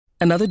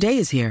Another day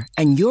is here,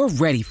 and you're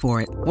ready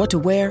for it. What to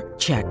wear?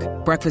 Check.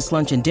 Breakfast,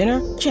 lunch, and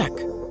dinner? Check.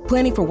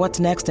 Planning for what's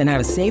next and how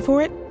to save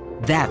for it?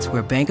 That's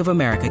where Bank of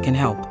America can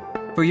help.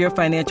 For your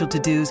financial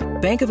to-dos,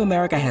 Bank of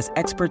America has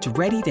experts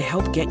ready to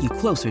help get you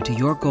closer to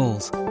your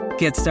goals.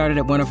 Get started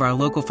at one of our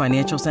local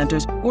financial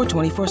centers or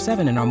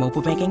 24/7 in our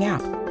mobile banking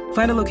app.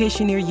 Find a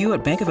location near you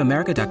at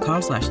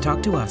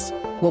bankofamerica.com/talktous.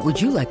 What would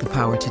you like the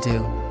power to do?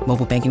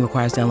 Mobile banking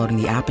requires downloading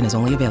the app and is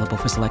only available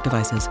for select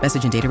devices.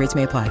 Message and data rates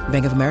may apply.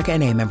 Bank of America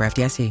N.A., member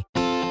FDIC.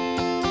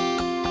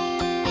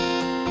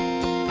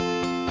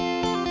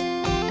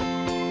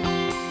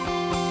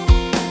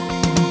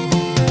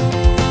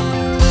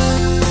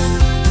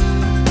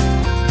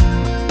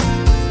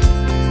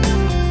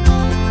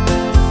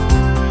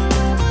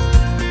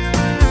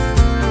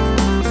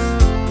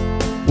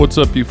 What's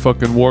up, you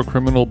fucking war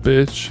criminal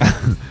bitch?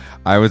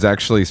 I was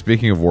actually,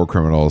 speaking of war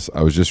criminals,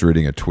 I was just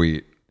reading a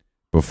tweet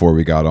before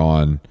we got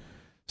on.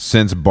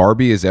 Since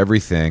Barbie is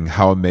everything,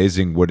 how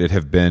amazing would it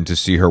have been to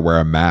see her wear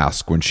a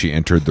mask when she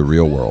entered the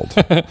real world?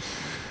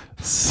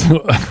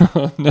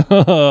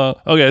 No.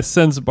 Okay,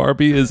 since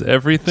Barbie is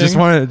everything. Just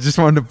wanted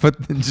to put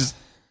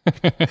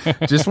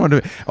just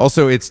wanted to.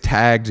 Also, it's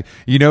tagged.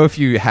 You know, if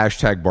you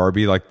hashtag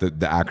Barbie, like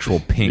the actual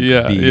pink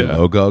bee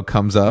logo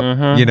comes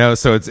up. You know,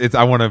 so it's.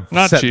 I want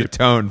to set the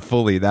tone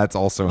fully. That's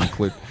also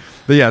included.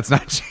 But yeah, it's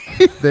not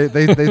cheap.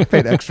 They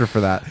paid extra for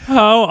that.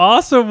 How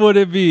awesome would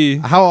it be?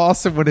 How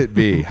awesome would it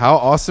be? How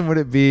awesome would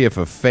it be if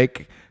a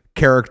fake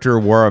character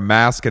wore a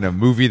mask in a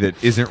movie that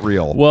isn't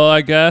real? Well,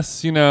 I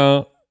guess, you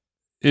know,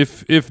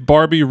 if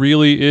Barbie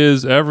really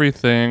is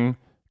everything,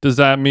 does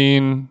that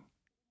mean?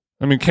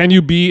 I mean, can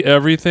you be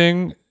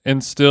everything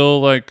and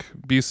still like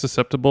be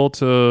susceptible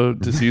to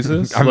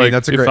diseases? I mean,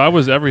 that's a great. If I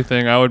was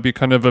everything, I would be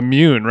kind of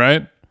immune,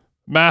 right?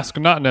 Mask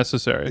not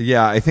necessary.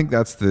 Yeah, I think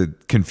that's the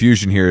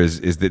confusion here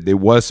is that it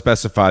was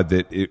specified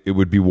that it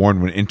would be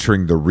worn when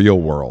entering the real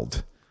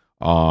world.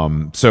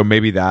 So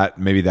maybe that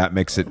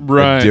makes it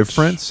a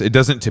difference. It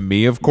doesn't to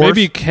me, of course.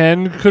 Maybe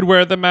Ken could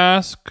wear the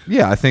mask.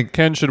 Yeah, I think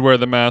Ken should wear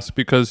the mask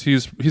because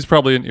he's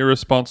probably an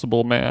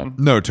irresponsible man.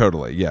 No,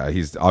 totally. Yeah,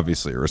 he's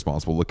obviously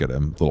irresponsible. Look at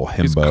him, little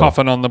himbo. He's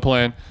coughing on the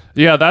plane.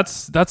 Yeah,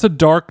 that's a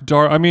dark.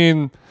 I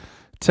mean,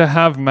 to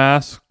have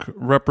mask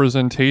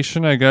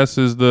representation, I guess,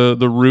 is the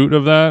root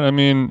of that. I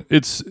mean,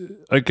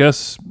 I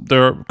guess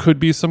there could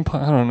be some.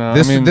 I don't know.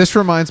 This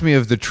reminds me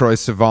of the Troye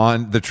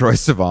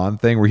Sivan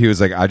thing, where he was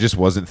like, "I just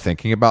wasn't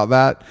thinking about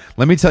that."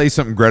 Let me tell you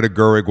something. Greta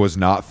Gerwig was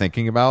not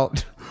thinking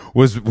about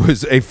was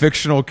a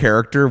fictional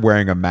character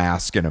wearing a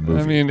mask in a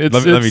movie. I mean,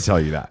 let me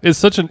tell you that it's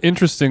such an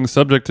interesting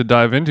subject to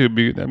dive into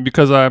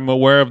because I'm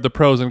aware of the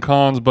pros and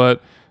cons,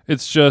 but.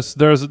 It's just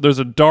there's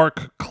a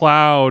dark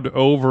cloud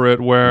over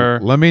it where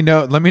let me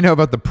know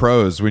about the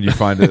pros when you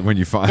find it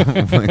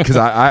because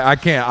I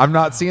can't, I'm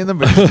not seeing them,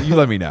 but you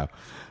let me know.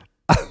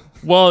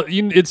 Well,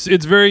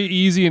 it's very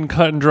easy and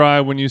cut and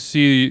dry when you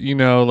see, you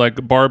know,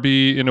 like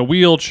Barbie in a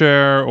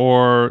wheelchair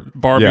or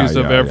Barbies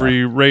of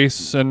every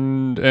race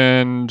and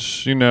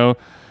you know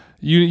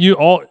you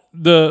all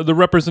the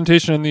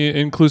representation and the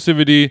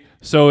inclusivity.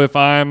 So if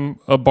I'm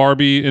a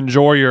Barbie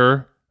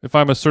enjoyer. If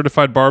I'm a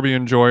certified Barbie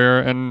enjoyer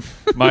and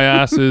my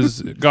ass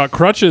is got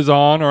crutches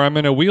on or I'm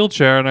in a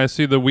wheelchair and I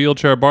see the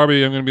wheelchair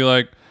Barbie, I'm going to be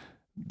like,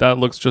 that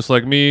looks just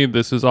like me.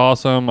 This is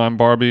awesome. I'm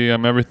Barbie.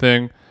 I'm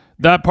everything.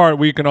 That part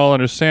we can all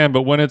understand.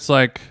 But when it's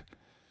like,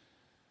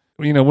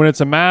 you know, when it's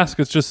a mask,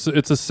 it's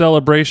a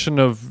celebration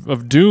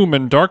of doom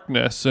and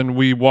darkness. And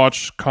we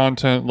watch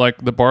content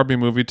like the Barbie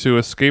movie to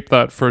escape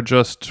that for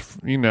just,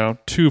 you know,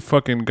 2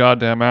 fucking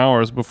goddamn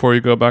hours before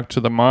you go back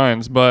to the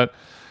mines. But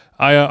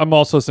I'm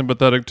also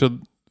sympathetic to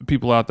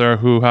people out there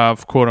who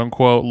have quote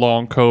unquote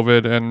long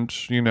COVID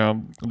and, you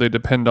know, they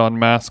depend on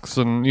masks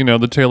and, you know,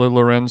 the Taylor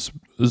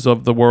Lorenz's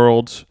of the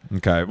world.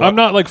 Okay. Well, I'm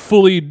not like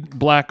fully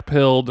black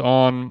pilled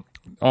on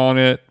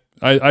it.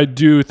 I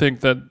do think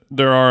that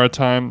there are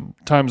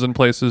times and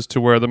places to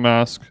wear the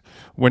mask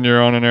when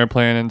you're on an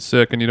airplane and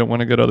sick and you don't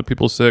want to get other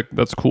people sick.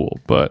 That's cool.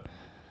 But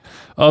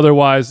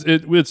otherwise,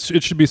 it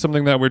should be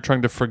something that we're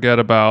trying to forget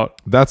about.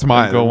 That's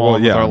my and go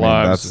on with our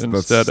lives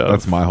instead of.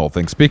 That's my whole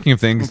thing. Speaking of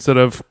things, instead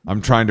of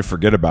I'm trying to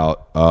forget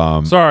about.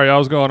 Sorry, I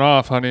was going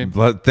off, honey.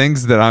 But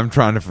things that I'm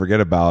trying to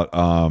forget about.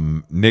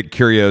 Nick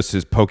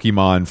Kyrgios's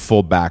Pokemon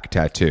full back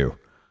tattoo.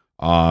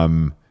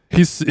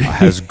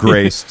 Has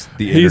graced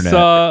the internet. He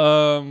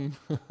saw,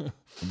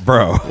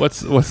 bro.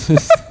 What's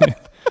his name?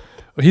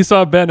 He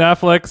saw Ben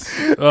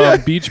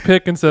Affleck's beach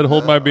pic and said,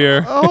 "Hold my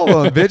beer." Hold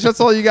on, bitch. That's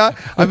all you got.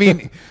 I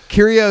mean,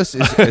 Kyrgios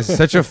is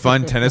such a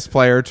fun tennis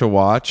player to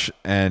watch,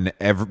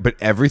 but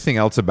everything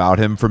else about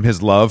him, from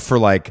his love for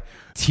like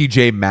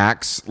TJ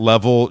Maxx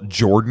level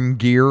Jordan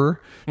gear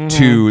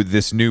to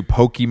this new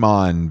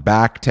Pokemon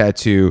back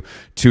tattoo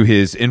to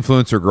his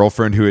influencer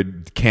girlfriend who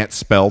can't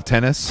spell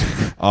tennis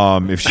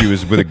if she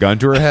was with a gun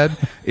to her head.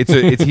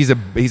 He's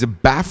a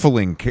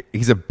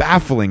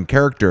baffling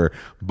character,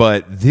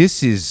 but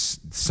this is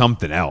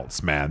something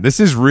else, man. This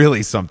is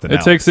really something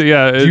else. Takes it,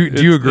 yeah.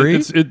 Do you agree?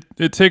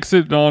 It takes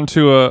it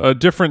onto a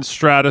different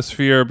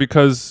stratosphere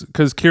because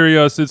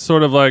Kyrgios, it's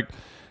sort of like,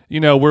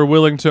 we're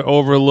willing to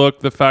overlook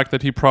the fact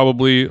that he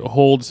probably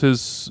holds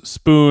his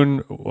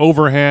spoon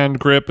overhand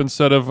grip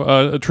instead of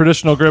a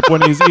traditional grip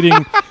when he's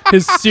eating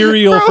his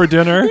cereal for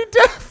dinner. He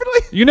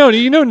definitely. You know,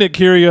 Nick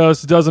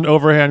Kyrgios does an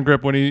overhand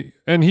grip when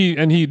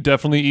he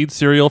definitely eats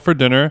cereal for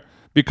dinner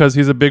because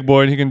he's a big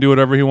boy and he can do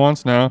whatever he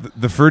wants now.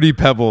 The Fruity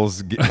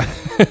Pebbles.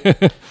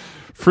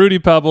 Fruity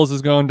Pebbles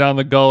is going down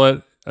the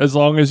gullet. As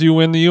long as you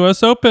win the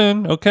U.S.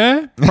 Open,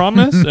 okay?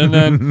 Promise? And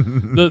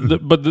then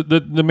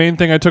the main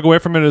thing I took away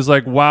from it is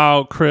like,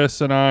 wow, Chris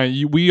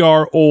and we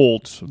are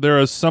old. There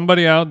is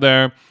somebody out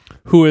there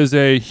who is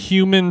a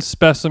human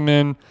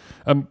specimen,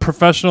 a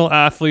professional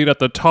athlete at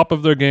the top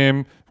of their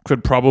game,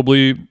 could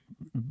probably,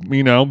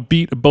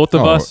 beat both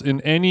of us in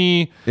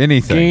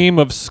anything. Game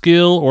of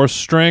skill or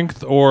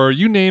strength or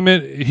you name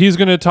it. He's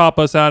going to top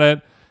us at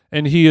it.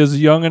 And he is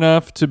young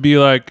enough to be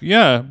like,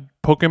 yeah,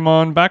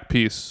 Pokemon back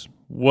piece.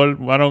 What's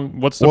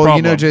the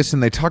problem? Well,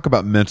 Jason, they talk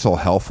about mental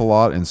health a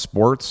lot in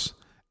sports,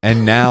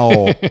 and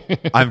now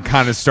I'm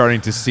kind of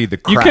starting to see the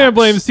cracks. You can't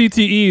blame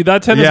CTE.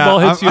 That tennis ball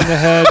hits you in the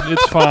head.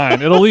 It's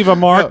fine. It'll leave a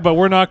mark, but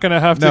we're not going to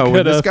have to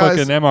get a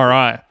fucking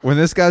MRI. When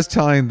this guy's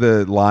telling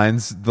the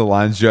lines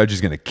judge is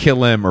going to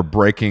kill him or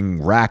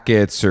breaking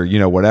rackets or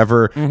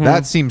whatever,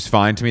 that seems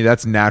fine to me.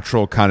 That's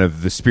natural, kind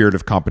of the spirit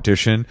of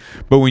competition.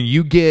 But when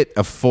you get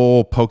a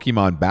full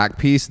Pokemon back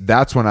piece,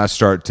 that's when I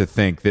start to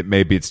think that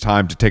maybe it's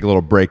time to take a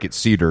little break at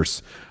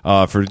Cedars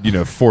for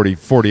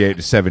 48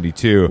 to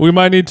 72. We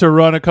might need to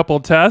run a couple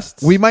tests.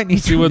 We might need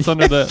to see what's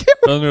under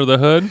the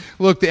hood.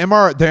 Look, the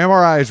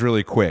MRI is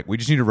really quick. We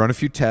just need to run a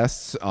few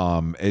tests.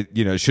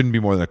 It shouldn't be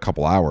more than a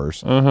couple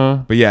hours.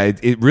 But yeah,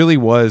 it really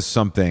was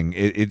something.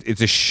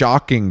 It's a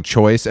shocking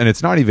choice, and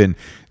it's not even.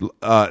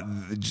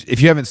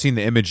 If you haven't seen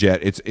the image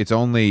yet, it's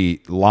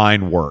only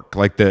line work.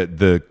 Like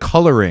the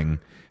coloring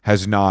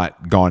has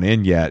not gone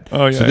in yet.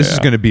 Oh yeah. So this is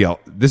going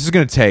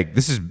to take.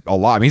 This is a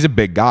lot. I mean, he's a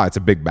big guy. It's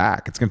a big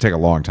back. It's going to take a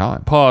long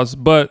time. Pause.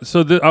 But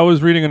so I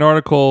was reading an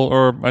article,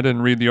 or I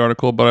didn't read the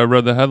article, but I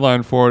read the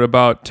headline for it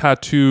about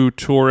tattoo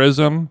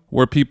tourism,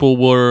 where people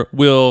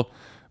will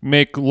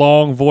make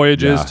long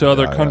voyages to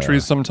other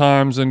countries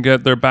sometimes and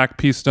get their back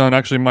piece done.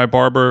 Actually, my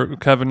barber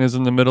Kevin is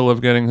in the middle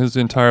of getting his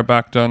entire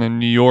back done in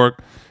New York,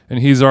 and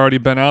he's already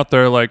been out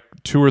there like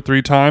 2 or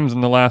 3 times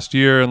in the last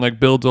year and like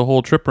builds a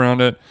whole trip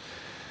around it.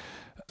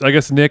 I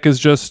guess Nick is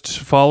just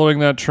following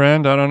that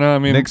trend. I don't know. I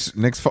mean,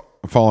 Nick's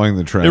following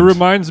the trend. It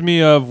reminds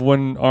me of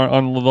when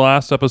on the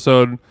last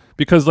episode,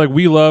 because like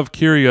we love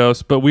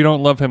Kyrgios, but we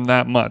don't love him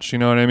that much. You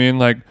know what I mean?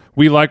 Like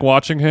we like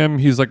watching him.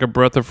 He's like a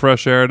breath of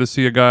fresh air to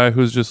see a guy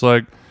who's just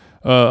like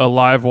a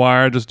live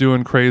wire, just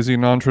doing crazy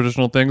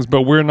non-traditional things.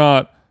 But we're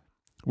not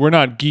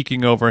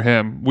geeking over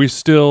him. We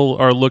still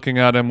are looking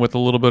at him with a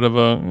little bit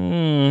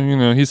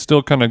of he's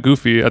still kind of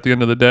goofy at the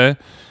end of the day.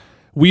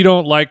 We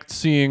don't like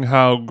seeing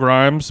how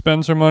Grimes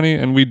spends her money,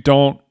 and we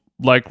don't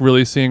like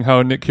really seeing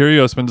how Nick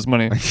Kyrgios spends his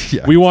money.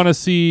 I want to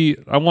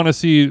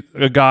see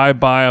a guy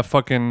buy a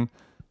fucking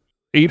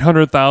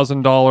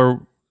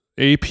 $800,000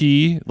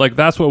 AP. Like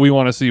that's what we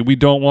want to see. We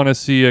don't want to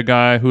see a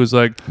guy who's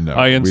like,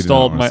 I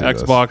installed my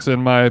Xbox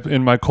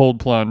in my cold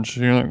plunge.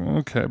 You're like,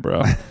 okay,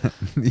 bro.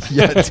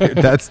 Yeah, dude,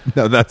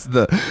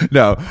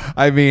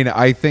 I mean,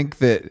 I think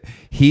that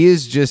he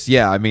is just,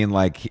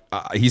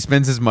 he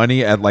spends his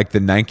money at like the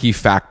Nike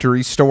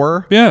factory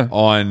store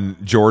on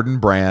Jordan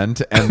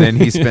brand, and then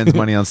he spends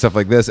money on stuff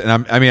like this.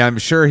 And I'm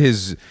sure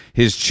his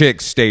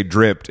chicks stay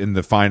dripped in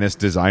the finest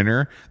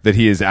designer that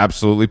he is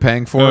absolutely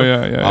paying for. Oh,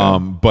 yeah.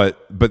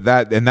 But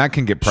that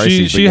can get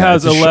pricey. She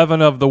has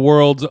 11 of the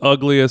world's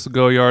ugliest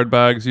Go Yard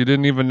bags. You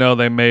didn't even know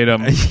they made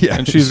them.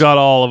 And she's got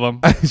all of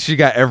them. She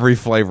got every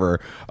flavor.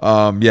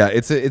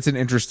 It's an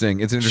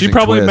interesting She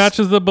probably twist.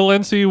 matches the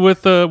Balenci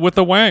with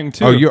the Wang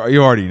too. Oh,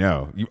 you already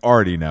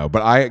know.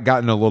 But I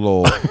got in a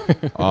little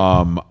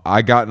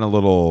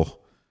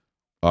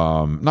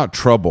not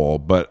trouble,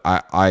 but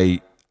I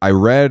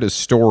read a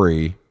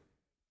story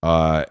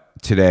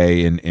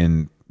today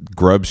in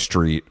Grub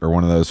Street or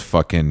one of those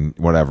fucking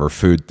whatever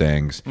food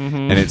things,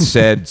 and it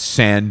said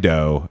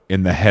Sando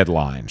in the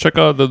headline. Check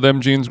out the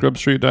Them Jeans Grub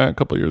Street diet a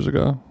couple years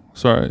ago.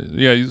 Sorry.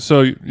 Yeah,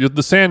 so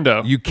the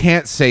Sando. You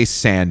can't say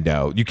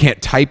Sando. You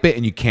can't type it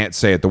and you can't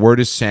say it. The word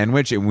is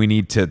sandwich, and we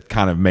need to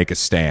kind of make a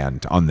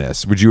stand on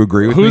this. Would you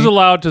agree with me? Who's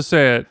allowed to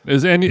say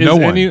it? No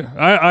one.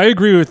 I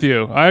agree with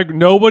you.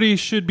 Nobody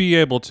should be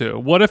able to.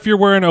 What if you're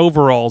wearing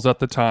overalls at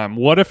the time?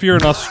 What if you're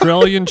an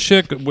Australian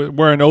chick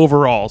wearing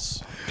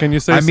overalls? Can you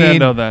say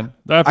Sando then?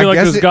 I feel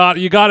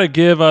you got to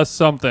give us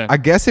something. I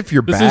guess if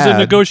you're bad. This is a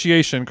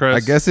negotiation, Chris. I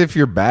guess if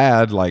you're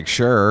bad, like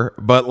sure,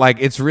 but like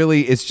it's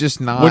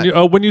just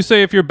not. When you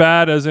say if you're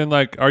bad, as in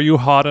like, are you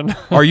hot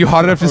enough? Are you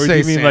hot enough to say?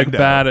 You mean Sando? Like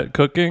bad at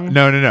cooking?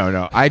 No.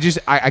 I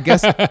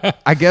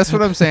guess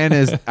what I'm saying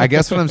is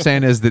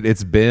that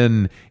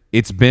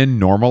it's been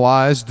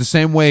normalized the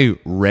same way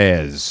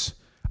res.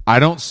 I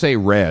don't say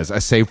res. I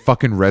say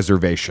fucking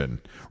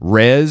reservation.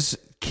 Res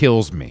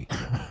kills me.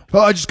 Oh,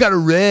 I just got a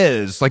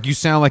res. Like you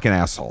sound like an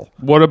asshole.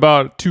 What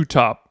about two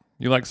top?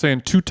 You like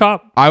saying two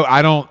top?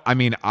 I don't. I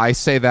mean, I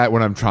say that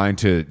when I'm trying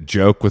to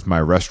joke with my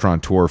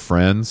restaurateur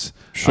friends.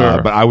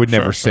 Sure, but I would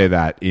never say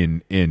that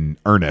in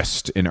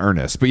earnest.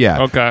 But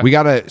yeah, okay. We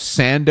got a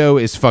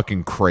Sando is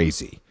fucking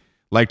crazy.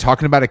 Like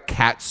talking about a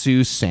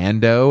Katsu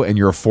Sando and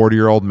you're a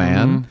 40-year-old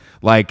man.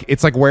 Like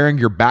it's like wearing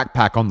your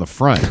backpack on the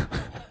front.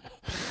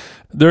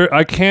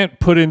 I can't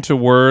put into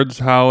words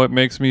how it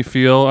makes me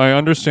feel. I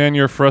understand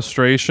your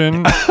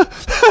frustration, but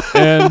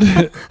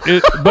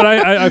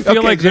I feel Okay,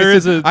 like Jason, there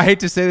is a. I hate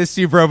to say this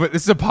to you, bro, but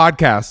this is a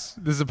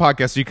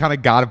podcast. So you kind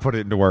of got to put it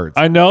into words.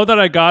 I know that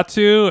I got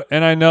to,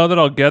 and I know that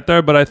I'll get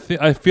there, but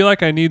I feel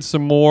like I need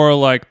some more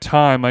like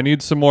time. I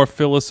need some more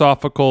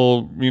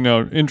philosophical,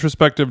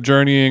 introspective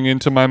journeying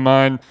into my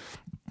mind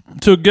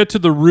to get to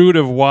the root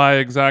of why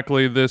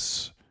exactly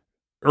this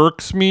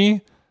irks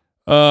me.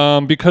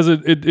 Because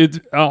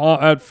it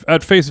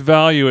at face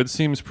value it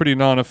seems pretty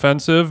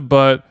non-offensive,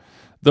 but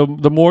the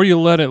more you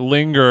let it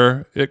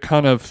linger, it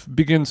kind of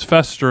begins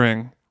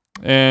festering,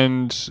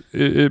 and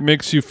it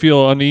makes you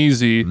feel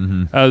uneasy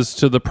as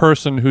to the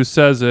person who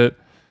says it.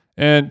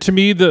 And to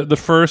me, the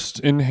first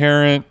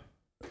inherent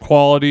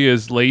quality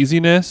is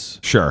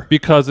laziness. Sure,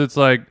 because it's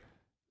like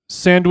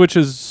sandwich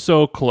is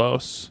so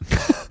close.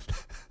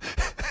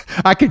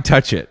 I can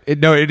touch it.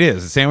 It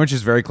is. The sandwich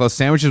is very close.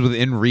 Sandwich is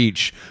within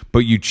reach, but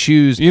you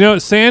choose.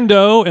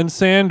 Sando and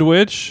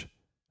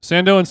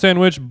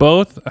sandwich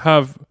both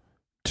have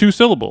two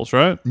syllables,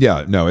 right?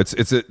 Yeah, no, it's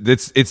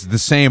the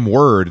same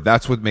word.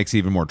 That's what makes it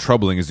even more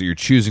troubling is that you're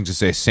choosing to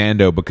say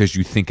Sando because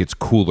you think it's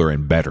cooler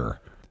and better.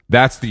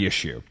 That's the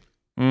issue.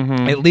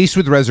 At least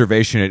with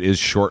reservation, it is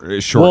short.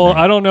 Well,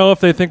 I don't know if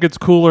they think it's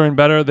cooler and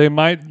better. They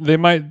might.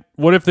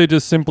 What if they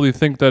just simply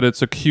think that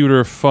it's a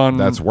cuter, fun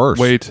That's worse.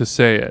 way to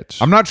say it?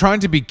 I'm not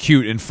trying to be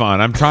cute and fun.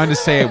 I'm trying to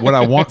say what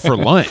I want for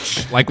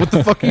lunch. Like, what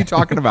the fuck are you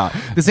talking about?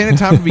 This ain't a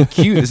time to be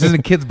cute. This isn't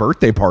a kid's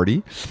birthday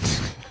party.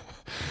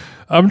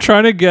 I'm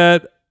trying to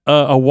get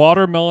a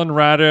watermelon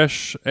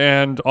radish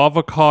and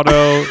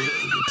avocado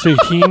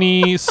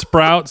tahini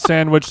sprout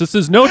sandwich. This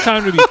is no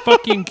time to be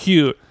fucking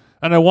cute.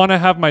 And I want to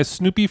have my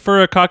Snoopy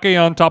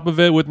furikake on top of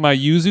it with my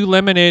yuzu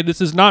lemonade.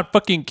 This is not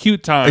fucking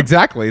cute time.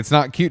 Exactly. It's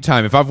not cute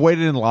time. If I've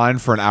waited in line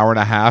for an hour and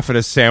a half at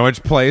a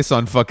sandwich place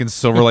on fucking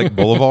Silver Lake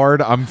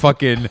Boulevard, I'm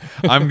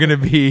gonna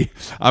be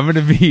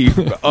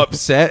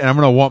upset, and I'm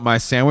gonna want my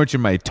sandwich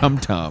and my tum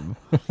tum.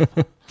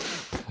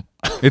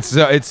 We're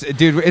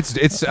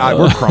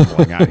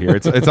crumbling out here.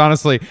 It's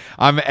honestly,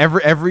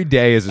 every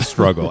day is a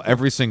struggle.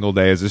 Every single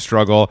day is a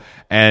struggle,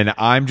 and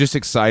I'm just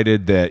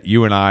excited that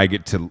you and I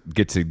get to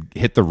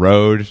hit the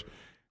road.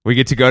 We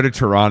get to go to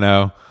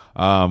Toronto.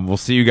 We'll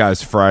see you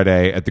guys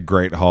Friday at the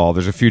Great Hall.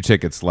 There's a few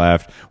tickets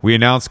left. We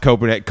announced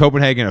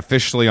Copenhagen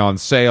officially on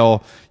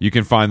sale. You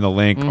can find the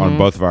link on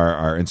both of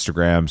our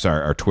Instagrams,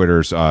 our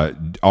Twitters,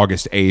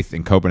 August 8th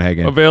in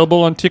Copenhagen.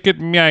 Available on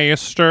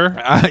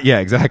Ticketmaster. Yeah,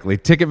 exactly.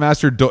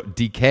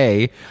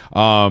 Ticketmaster.dk.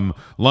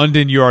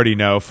 London, you already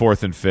know,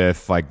 4th and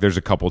 5th. Like, there's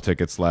a couple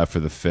tickets left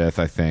for the 5th,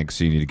 I think,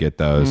 so you need to get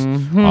those.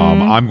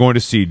 I'm going to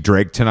see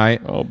Drake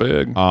tonight. Oh,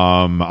 big.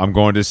 I'm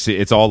going to see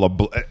It's All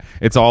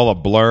a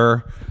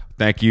Blur.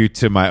 Thank you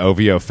to my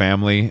OVO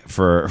family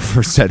for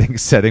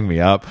setting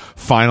me up.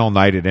 Final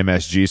night at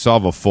MSG, so I'll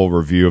have a full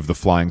review of the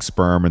Flying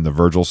Sperm and the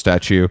Virgil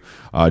statue.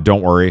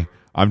 Don't worry,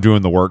 I'm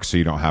doing the work, so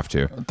you don't have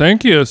to.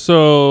 Thank you.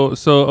 So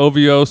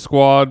OVO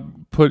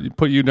squad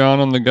put you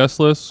down on the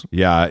guest list.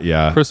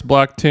 Yeah. Chris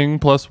Black Ting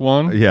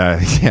 +1.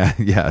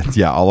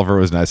 Yeah. Oliver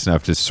was nice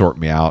enough to sort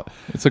me out.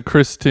 It's a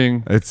Chris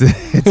Ting. It's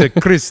a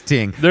Chris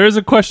Ting. There is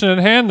a question at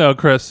hand, though,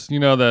 Chris. You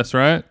know this,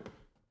 right?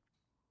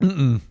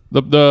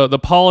 The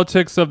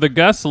politics of the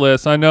guest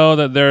list. I know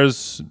that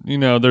there's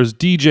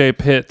DJ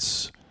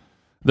pits,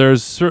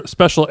 there's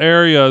special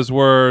areas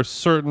where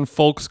certain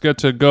folks get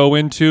to go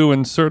into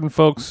and certain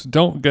folks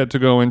don't get to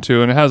go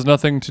into, and it has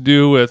nothing to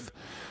do with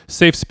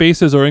safe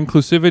spaces or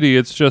inclusivity.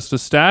 It's just a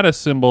status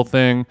symbol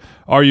thing.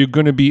 Are you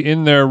going to be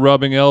in there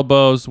rubbing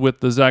elbows with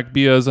the Zach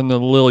Bias and the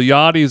Lil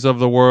Yachty's of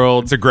the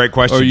world? It's a great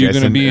question. Or are you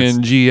Jason. going to be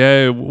in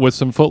GA with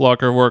some Foot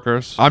Locker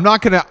workers? I'm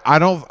not gonna. I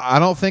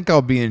don't think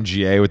I'll be in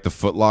GA with the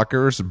Foot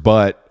Lockers,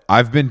 but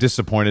I've been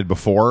disappointed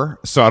before,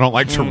 so I don't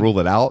like to rule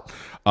it out.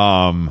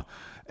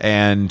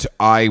 And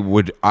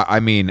I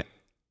mean,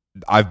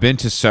 I've been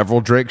to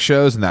several Drake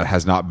shows, and that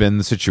has not been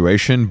the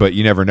situation, but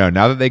you never know.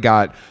 Now that they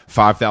got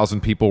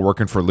 5,000 people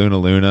working for Luna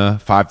Luna,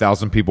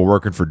 5,000 people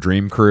working for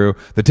Dream Crew,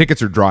 the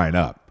tickets are drying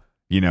up.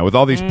 With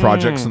all these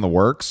projects in the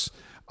works,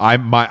 I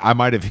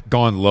might have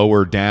gone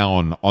lower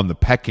down on the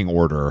pecking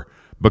order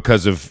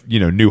because of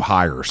new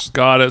hires.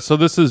 Got it. So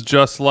this is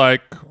just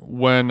like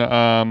when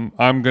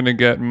I'm gonna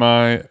get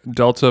my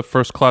Delta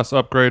first class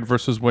upgrade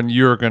versus when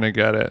you're gonna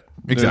get it.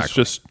 Exactly. It's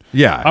just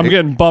Yeah, I'm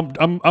getting bumped.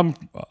 I'm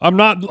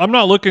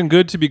not looking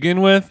good to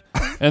begin with,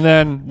 and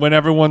then when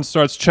everyone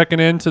starts checking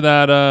into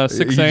that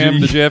 6 a.m.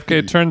 the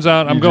JFK turns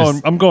out, I'm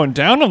going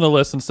down on the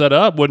list instead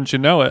of up. Wouldn't you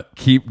know it?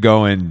 Keep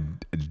going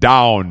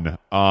down.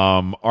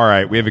 All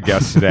right, we have a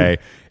guest today.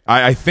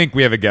 I think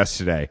we have a guest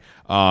today.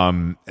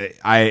 She's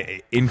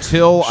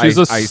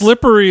a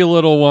slippery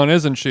little one,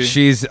 isn't she?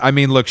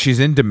 Look, she's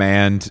in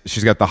demand.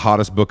 She's got the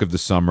hottest book of the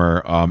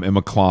summer.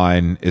 Emma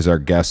Cline is our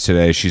guest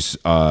today. She's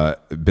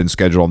been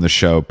scheduled on the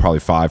show probably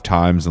 5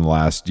 times in the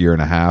last year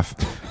and a half.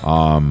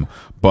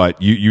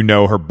 But you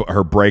know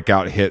her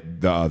breakout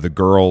hit the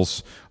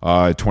Girls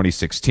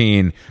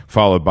 2016,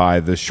 followed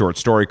by the short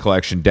story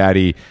collection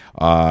Daddy.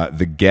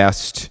 The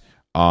Guest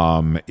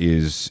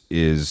is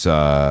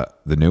the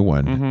new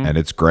one, and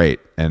it's great,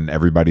 and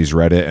everybody's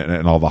read it,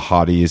 and all the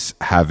hotties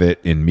have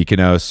it in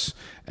Mykonos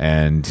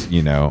and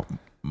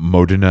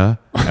Modena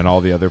and all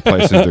the other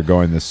places they're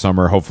going this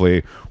summer.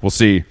 Hopefully we'll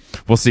see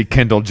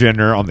Kendall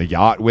Jenner on the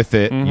yacht with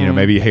it.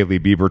 Maybe Hailey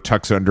Bieber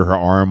tucks it under her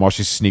arm while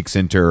she sneaks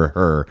into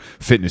her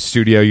fitness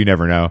studio. You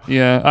never know.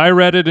 Yeah, I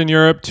read it in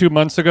Europe 2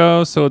 months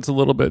ago, so it's a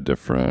little bit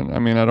different. I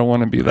mean, I don't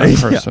want to be that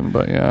person,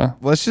 but yeah.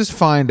 Let's just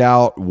find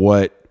out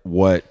why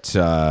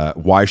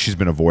she's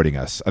been avoiding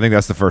us. I think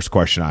that's the first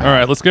question I have. All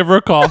right, let's give her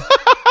a call.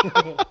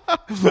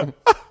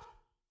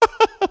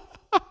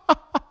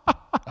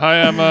 Hi,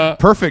 Emma.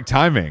 Perfect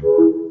timing.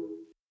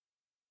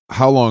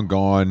 How Long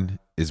Gone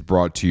is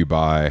brought to you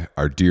by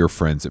our dear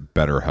friends at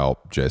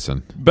BetterHelp,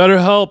 Jason.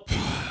 BetterHelp,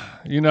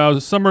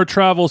 summer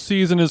travel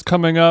season is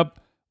coming up.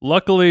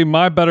 Luckily,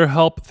 my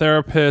BetterHelp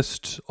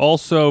therapist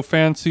also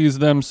fancies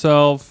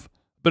themselves a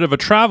bit of a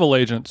travel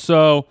agent.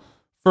 So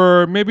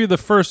for maybe the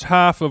first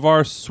half of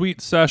our sweet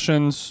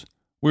sessions,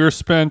 we were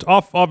spent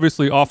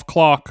obviously off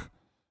clock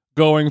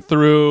going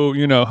through,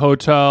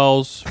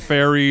 hotels,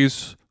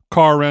 ferries,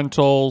 car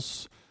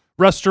rentals,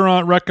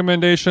 restaurant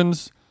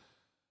recommendations.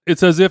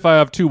 It's as if I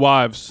have 2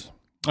 wives.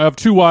 I have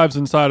 2 wives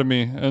inside of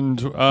me, and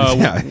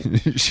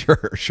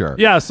sure.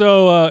 Yeah,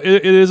 so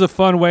it is a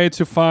fun way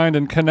to find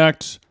and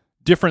connect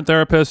different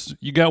therapists.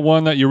 You get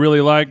one that you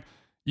really like.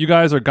 You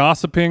guys are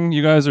gossiping.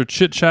 You guys are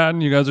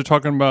chit-chatting. You guys are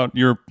talking about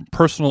your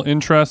personal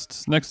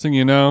interests. Next thing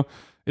you know,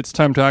 it's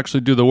time to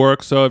actually do the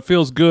work. So it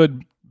feels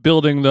good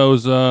building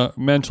those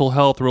mental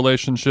health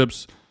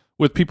relationships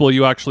with people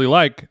you actually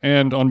like.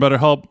 And on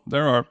BetterHelp,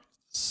 there are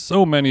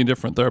so many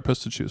different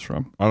therapists to choose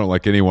from. I don't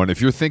like anyone. If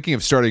you're thinking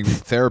of starting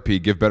therapy,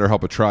 give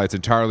BetterHelp a try. It's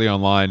entirely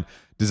online,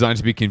 designed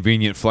to be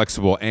convenient,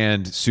 flexible,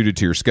 and suited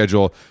to your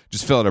schedule.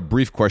 Just fill out a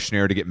brief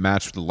questionnaire to get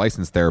matched with a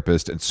licensed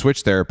therapist and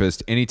switch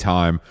therapist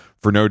anytime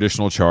for no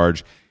additional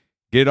charge.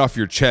 Get it off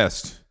your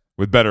chest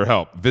with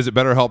BetterHelp. Visit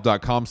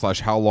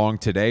BetterHelp.com/howlong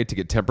today to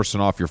get 10%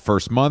 off your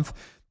first month.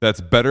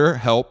 That's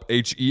BetterHelp,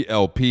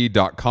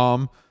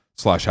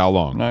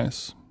 HELP.com/howlong.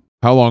 Nice.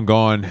 How Long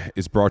Gone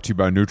is brought to you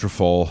by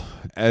Nutrafol.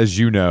 As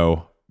you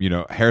know,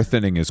 hair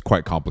thinning is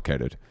quite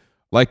complicated.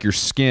 Like your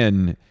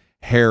skin,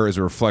 hair is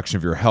a reflection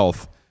of your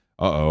health.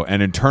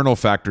 And internal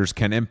factors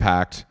can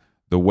impact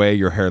the way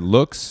your hair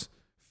looks,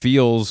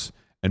 feels,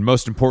 and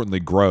most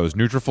importantly, grows.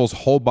 Nutrafol's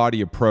whole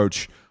body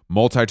approach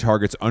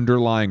multi-targets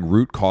underlying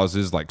root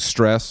causes like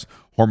stress,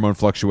 hormone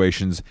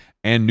fluctuations,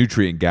 and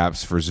nutrient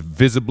gaps for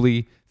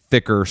visibly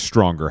thicker,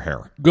 stronger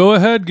hair. Go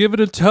ahead, give it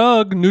a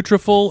tug.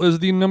 Nutrafol is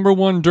the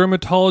 #1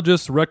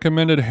 dermatologist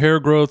recommended hair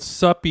growth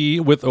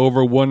suppy with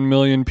over 1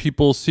 million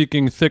people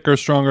seeking thicker,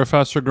 stronger,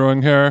 faster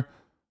growing hair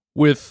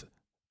with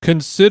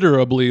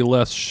considerably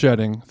less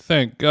shedding.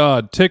 Thank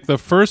God. Take the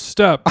first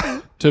step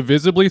to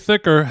visibly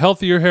thicker,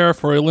 healthier hair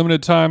for a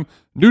limited time.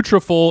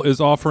 Nutrafol is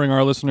offering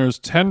our listeners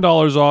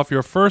 $10 off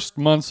your first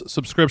month's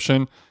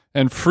subscription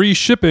and free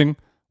shipping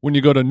when you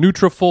go to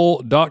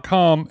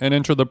Nutrafol.com and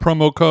enter the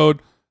promo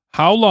code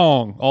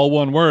HOWLONG, all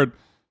one word.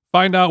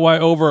 Find out why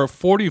over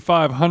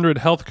 4,500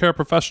 healthcare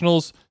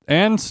professionals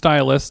and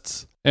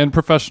stylists and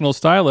professional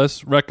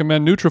stylists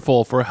recommend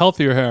Nutrafol for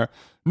healthier hair.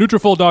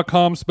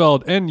 Nutrafol.com,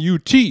 spelled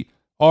Nutrafol.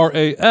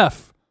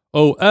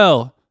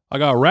 I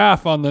got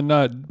RAF on the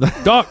nut.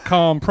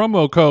 .com,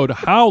 promo code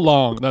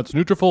HOWLONG. That's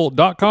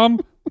Nutrafol.com,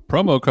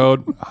 promo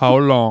code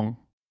HOWLONG.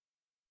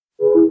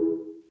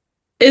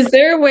 Is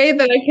there a way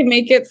that I can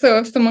make it so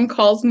if someone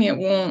calls me, it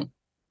won't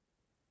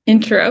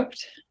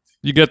interrupt?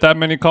 You get that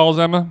many calls,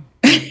 Emma?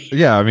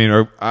 Yeah, I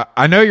mean,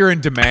 I know you're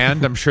in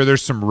demand. I'm sure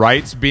there's some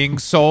rights being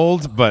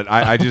sold, but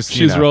I just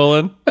she's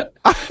rolling.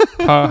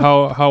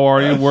 How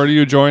are you? Where do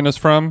you join us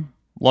from?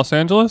 Los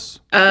Angeles?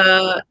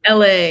 LA,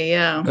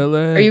 yeah.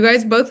 LA. Are you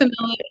guys both in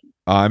LA?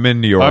 I'm in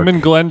New York. I'm in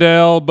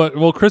Glendale, but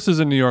Chris is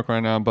in New York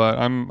right now, but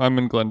I'm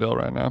in Glendale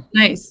right now.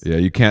 Nice. Yeah,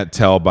 you can't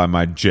tell by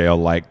my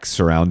jail-like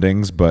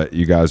surroundings, but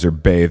you guys are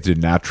bathed in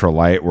natural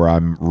light where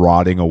I'm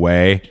rotting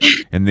away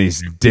in the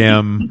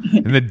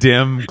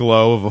dim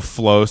glow of a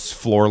Flos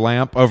floor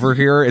lamp over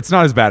here. It's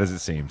not as bad as it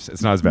seems.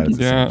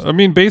 Yeah, I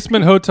mean,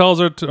 basement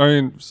hotels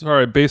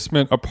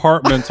basement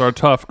apartments are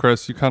tough,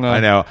 Chris. You kind of.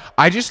 I know.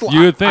 I just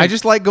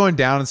like going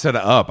down instead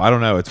of up. I don't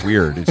know. It's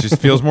weird. It just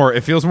feels more.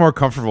 It feels more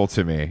comfortable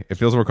to me.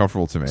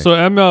 So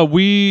Emma,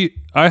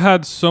 I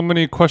had so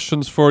many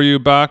questions for you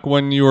back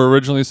when you were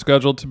originally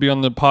scheduled to be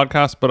on the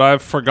podcast, but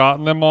I've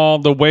forgotten them all.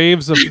 The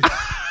waves of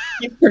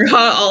You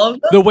forgot all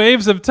of them? The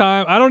Waves of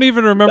Time. I don't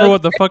even remember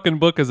what the fucking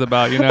book is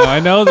about. I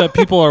know that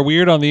people are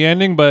weird on the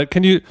ending, but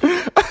could you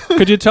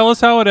tell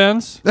us how it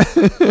ends?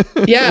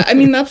 Yeah, I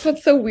mean, that's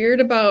what's so weird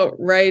about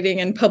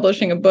writing and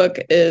publishing a book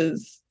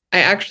is I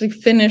actually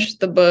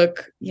finished the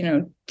book,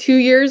 2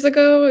 years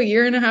ago, a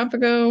year and a half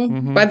ago.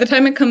 Mm-hmm. By the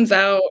time it comes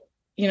out,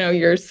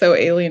 you're so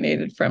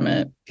alienated from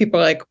it. People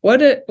are like,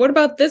 what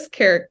about this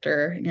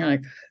character? And you're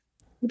like,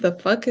 who the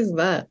fuck is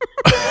that?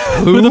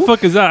 Who the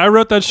fuck is that? I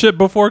wrote that shit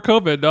before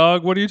COVID,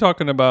 dog. What are you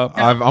talking about?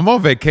 I'm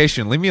on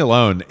vacation. Leave me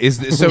alone.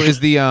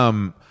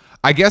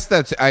 I guess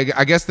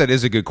that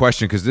is a good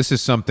question because this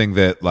is something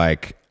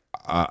that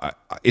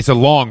it's a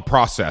long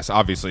process,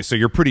 obviously. So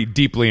you're pretty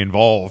deeply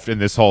involved in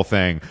this whole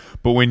thing.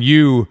 But when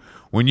you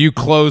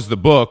close the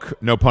book,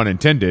 no pun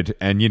intended,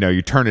 and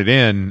you turn it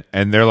in,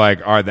 and they're like,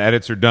 "All right, the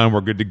edits are done.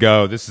 We're good to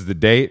go. This is the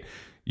date."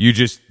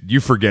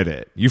 You forget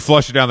it. You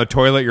flush it down the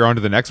toilet. You're on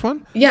to the next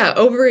one. Yeah,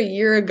 over a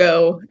year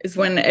ago is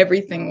when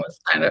everything was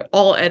kind of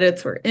all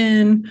edits were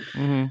in.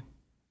 Mm-hmm.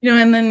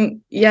 And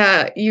then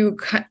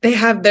they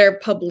have their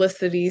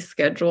publicity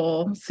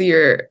schedule, so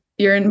you're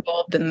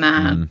involved in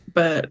that.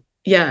 But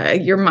yeah,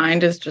 your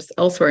mind is just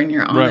elsewhere, and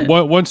you're on it.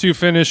 Once you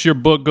finish, your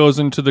book goes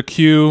into the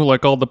queue,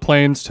 like all the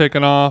planes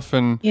taken off,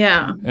 and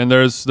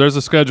there's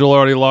a schedule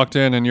already locked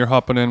in, and you're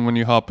hopping in when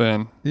you hop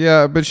in.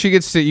 Yeah, but she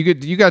gets to.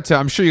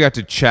 I'm sure you got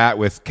to chat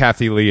with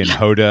Kathy Lee and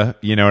Hoda.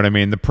 You know what I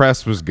mean? The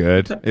press was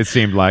good. It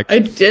seemed like I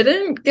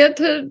didn't get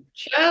to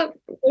chat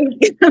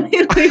with Kathy Lee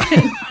and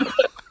Hoda.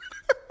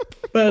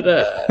 But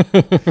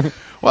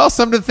well,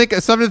 something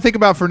to think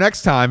about for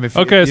next time.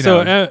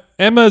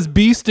 Emma's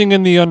beasting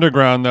in the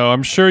underground, though.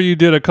 I'm sure you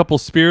did a couple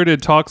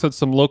spirited talks at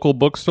some local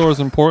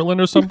bookstores in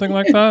Portland or something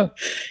like that.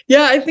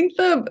 Yeah, I think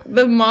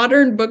the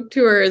modern book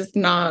tour is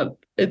not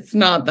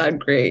that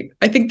great.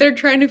 I think they're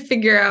trying to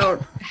figure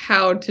out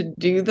how to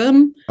do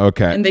them.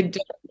 Okay, and they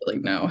don't really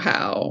know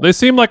how. They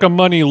seem like a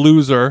money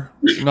loser,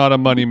 not a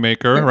money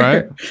maker,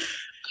 right?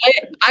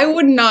 I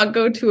would not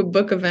go to a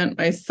book event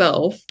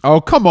myself.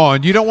 Oh, come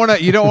on. You don't want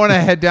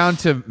to head down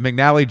to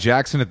McNally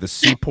Jackson at the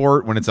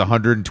Seaport when it's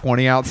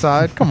 120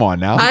 outside? Come on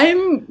now.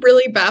 I'm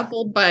really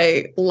baffled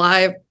by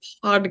live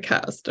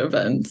podcast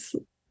events.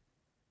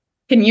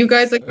 Can you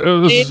guys It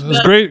was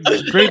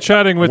great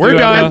chatting with you. We're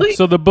done. Emma.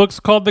 So the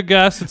book's called The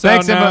Guest. It's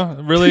Thanks, out Emma.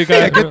 now. Really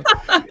got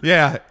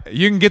Yeah,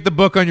 you can get the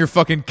book on your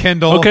fucking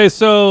Kindle. Okay,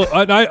 so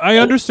I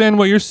understand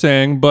what you're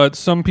saying, but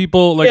some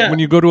people when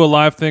you go to a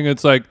live thing,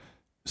 it's like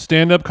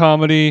stand-up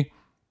comedy,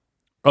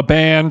 a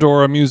band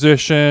or a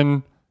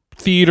musician,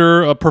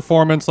 theater, a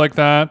performance like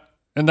that,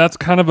 and that's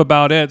kind of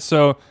about it.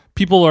 So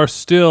people are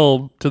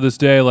still to this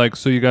day like,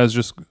 so you guys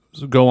just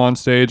go on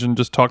stage and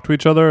just talk to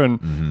each other,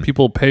 and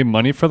people pay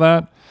money for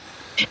that.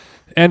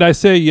 And I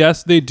say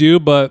yes, they do,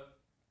 but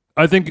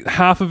I think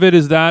half of it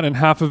is that, and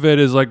half of it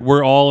is like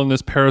we're all in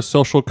this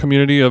parasocial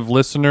community of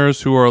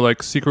listeners who are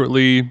like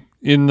secretly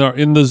in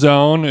the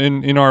zone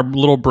in our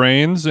little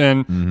brains,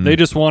 and they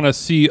just want to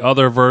see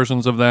other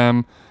versions of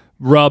them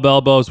rub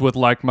elbows with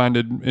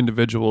like-minded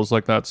individuals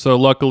like that. So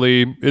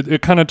luckily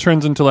it kind of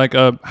turns into like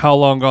a How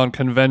Long Gone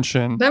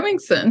convention. That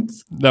makes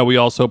sense. That we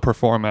also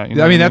perform at.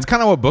 I mean, that's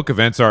kind of what book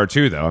events are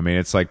too, though. I mean,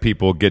 it's like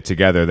people get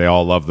together, they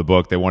all love the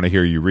book, they want to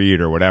hear you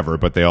read or whatever,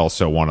 but they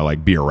also want to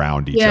like be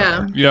around each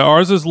other. Yeah,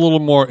 ours is a little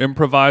more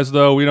improvised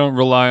though. We don't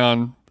rely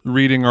on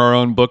reading our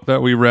own book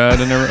that we read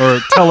or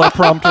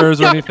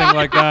teleprompters or anything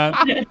like that.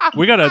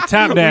 We got a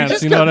tap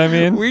dance, you know what I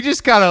mean? We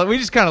just gotta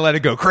let it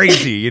go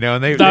crazy,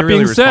 and they that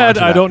really being said,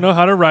 to I that. don't know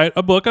how to write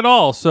a book at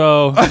all,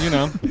 so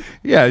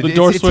yeah, the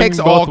door it takes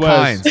all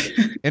ways. kinds.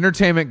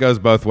 Entertainment goes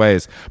both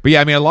ways. But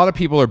yeah, I mean, a lot of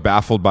people are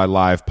baffled by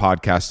live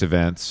podcast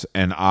events,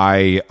 and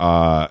I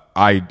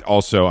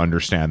also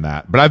understand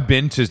that. But I've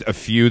been to a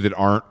few that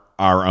aren't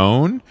our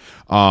own,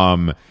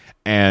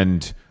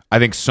 and I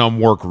think some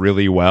work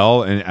really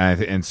well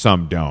and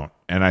some don't.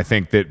 And I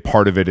think that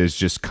part of it is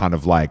just kind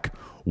of like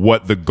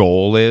what the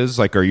goal is.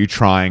 Like, are you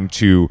trying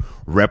to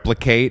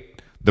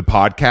replicate the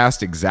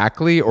podcast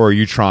exactly, or are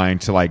you trying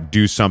to like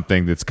do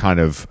something that's kind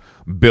of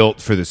built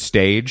for the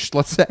stage,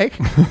 let's say?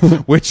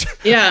 Which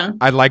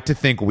I'd like to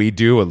think we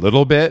do a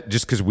little bit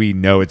just because we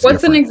know it's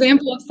What's different. an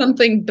example of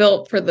something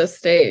built for the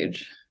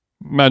stage?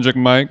 Magic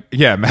Mike.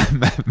 Yeah,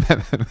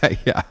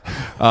 yeah.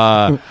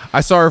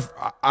 I saw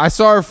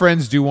our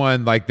friends do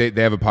one, like they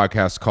have a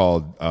podcast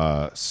called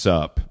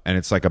Sup, and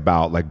it's like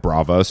about like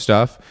Bravo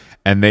stuff,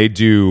 and they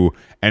do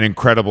an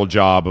incredible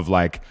job of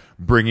like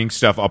bringing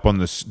stuff up on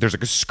there's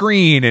like a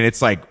screen, and it's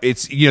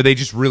they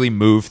just really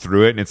move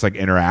through it, and it's like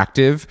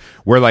interactive,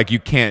 where like you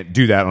can't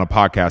do that on a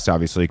podcast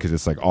obviously because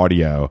it's like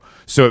audio.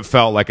 So it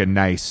felt like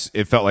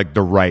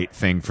the right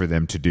thing for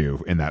them to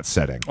do in that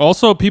setting.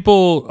 Also,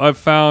 people I've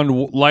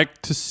found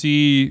like to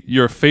see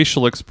your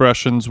facial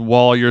expressions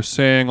while you're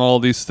saying all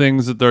these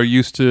things that they're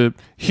used to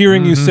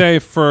hearing you say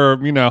for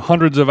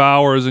hundreds of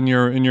hours in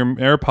your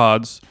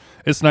AirPods.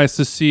 It's nice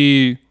to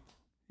see.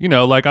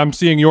 Like I'm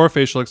seeing your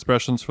facial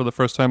expressions for the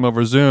first time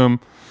over Zoom,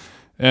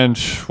 and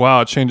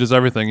wow, it changes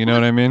everything. You know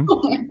what I mean?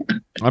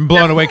 I'm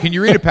blown away. Can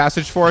you read a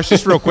passage for us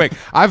just real quick?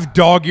 I've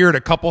dog-eared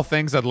a couple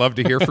things I'd love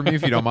to hear from you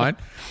if you don't mind.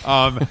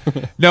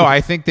 No,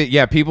 I think that,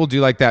 yeah, people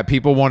do like that.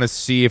 People want to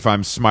see if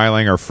I'm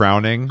smiling or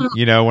frowning,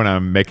 when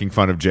I'm making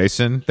fun of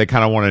Jason. They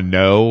kind of want to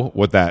know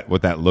what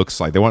that looks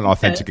like. They want an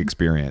authentic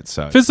experience.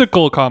 So.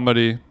 Physical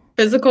comedy.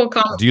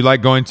 Do you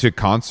like going to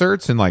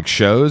concerts and like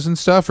shows and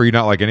stuff, or you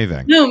not like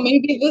anything? No,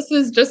 maybe this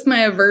is just my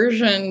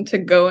aversion to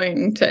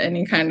going to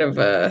any kind of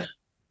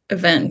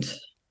event.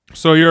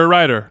 So you're a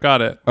writer.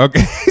 Got it.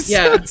 Okay.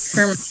 Yeah.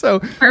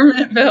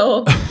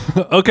 Hermitville.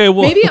 Okay.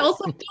 Well, maybe I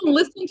also don't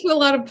listen to a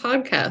lot of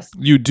podcasts.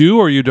 You do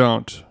or you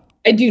don't?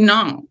 I do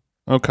not.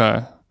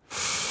 Okay.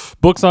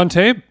 Books on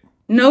tape?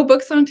 No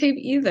books on tape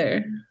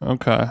either.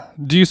 Okay.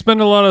 Do you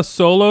spend a lot of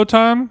solo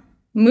time?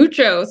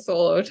 Mucho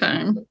solo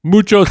time.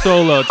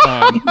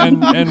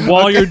 And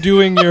while you're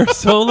doing your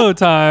solo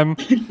time,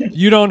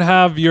 you don't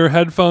have your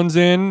headphones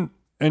in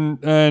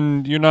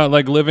and you're not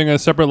like living a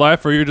separate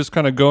life, or you're just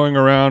kind of going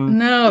around?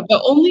 No,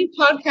 the only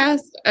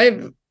podcast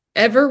I've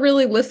ever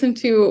really listened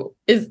to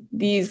is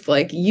these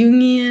like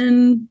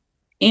Jungian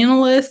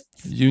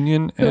analysts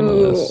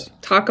who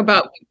talk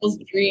about people's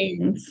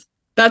dreams.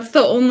 That's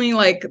the only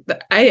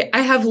I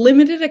have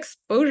limited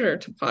exposure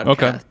to podcasts.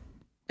 Okay.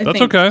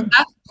 That's okay.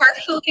 That's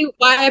partially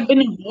why I've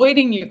been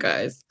avoiding you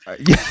guys.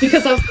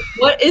 Because I was like,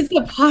 what is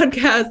the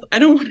podcast? I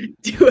don't want to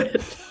do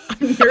it.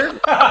 I'm nervous.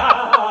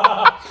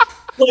 I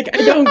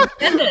don't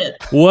get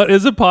it. What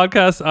is a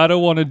podcast? I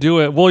don't want to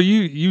do it. Well,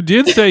 you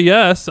did say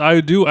yes. I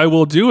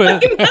will do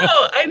it.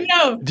 I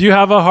know. Do you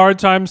have a hard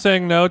time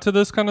saying no to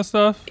this kind of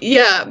stuff?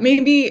 Yeah,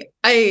 maybe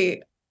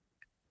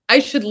I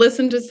should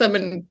listen to some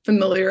and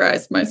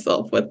familiarize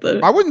myself with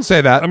the. I wouldn't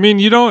say that. I mean,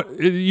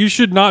 you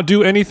should not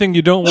do anything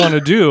you don't want to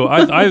do.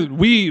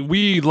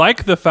 We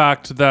like the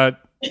fact that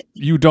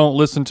you don't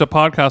listen to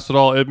podcasts at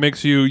all. It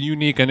makes you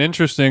unique and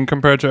interesting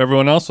compared to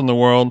everyone else in the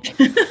world.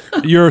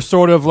 You're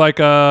sort of like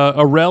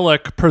a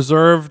relic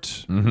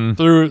preserved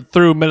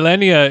through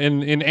millennia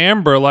in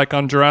amber, like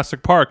on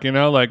Jurassic Park.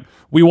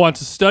 We want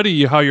to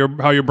study how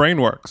your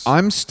brain works.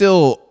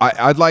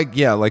 I'd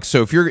like,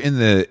 so if you're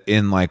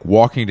in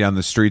walking down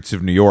the streets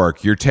of New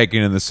York, you're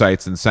taking in the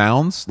sights and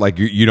sounds. Like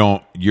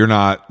you're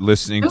not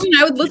listening.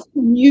 I would listen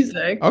to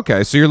music.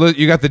 Okay, so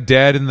you got the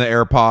Dead and the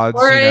AirPods.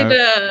 Or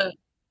I'd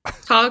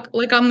talk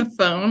on the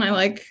phone.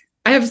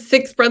 I have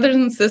 6 brothers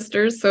and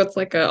sisters, so it's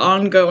like an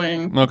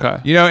ongoing.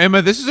 Okay.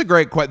 Emma, this is a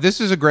great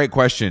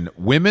question.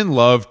 Women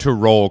love to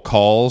roll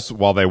calls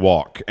while they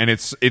walk, and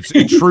it's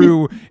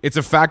true. It's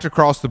a fact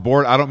across the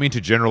board. I don't mean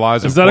to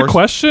generalize. Is that a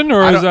question,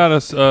 or is that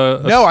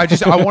a no?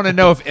 I want to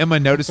know if Emma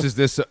notices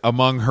this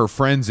among her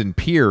friends and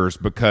peers,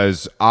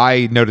 because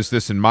I notice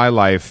this in my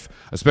life,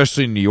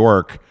 especially in New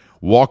York.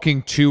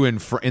 Walking to and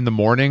in the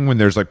morning when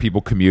there's people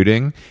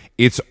commuting,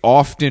 it's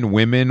often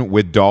women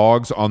with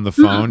dogs on the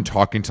phone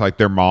talking to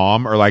their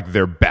mom or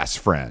their best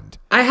friend.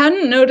 I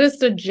hadn't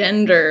noticed a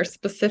gender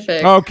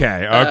specific.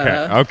 Okay.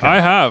 I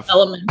have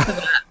element to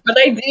that, but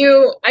I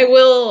do. I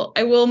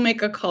will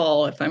make a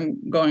call if I'm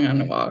going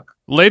on a walk.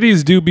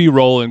 Ladies do be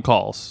rolling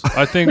calls,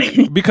 I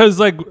think, because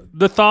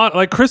the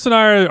thought, Chris and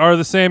I are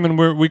the same,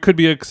 and we could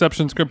be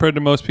exceptions compared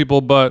to most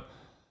people, but.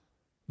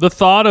 The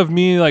thought of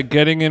me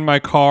getting in my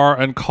car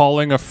and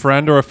calling a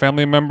friend or a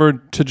family member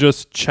to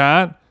just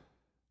chat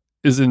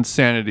is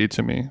insanity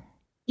to me.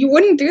 You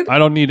wouldn't do that? I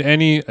don't need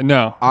any.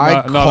 No,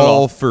 I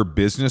call for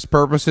business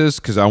purposes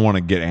because I want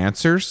to get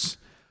answers.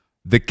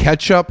 The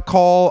catch-up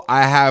call,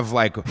 I have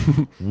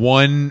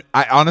one.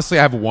 I honestly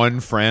have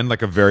one friend, my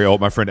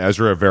friend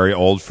Ezra, a very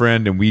old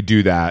friend, and we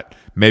do that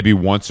maybe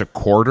once a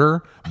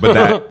quarter. But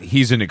that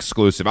he's an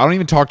exclusive. I don't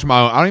even talk to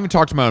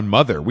my own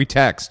mother. We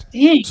text.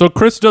 Dang. So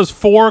Chris does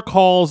 4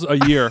 calls a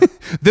year.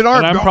 And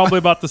I'm probably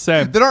about the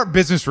same. That aren't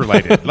business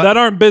related.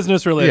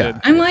 Yeah.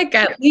 I'm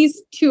at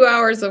least 2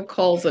 hours of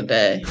calls a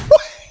day.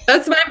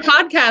 That's my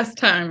podcast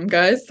time,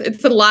 guys.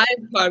 It's a live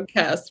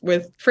podcast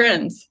with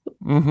friends.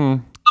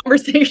 Mm-hmm.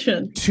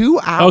 Conversation. 2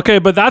 hours. Okay,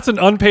 but that's an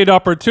unpaid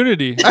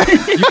opportunity.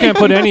 You can't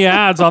put any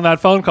ads on that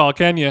phone call,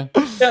 can you?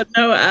 Got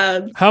no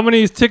ads. How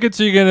many tickets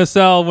are you going to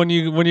sell when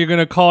you're going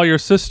to call your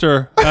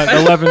sister at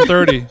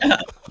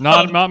 11:30?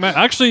 Not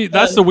actually.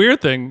 That's the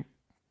weird thing.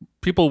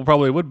 People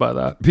probably would buy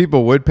that.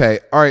 People would pay.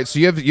 All right, so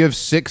you have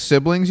 6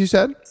 siblings, you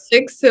said?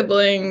 6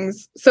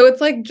 siblings. So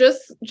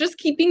it's just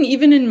keeping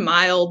even in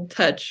mild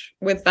touch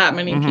with that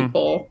many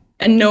people.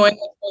 And knowing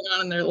what's going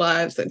on in their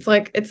lives.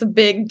 It's a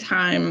big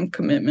time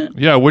commitment.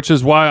 Yeah, which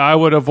is why I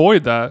would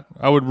avoid that.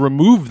 I would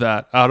remove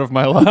that out of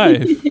my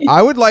life.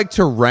 I would like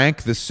to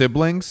rank the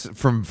siblings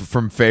from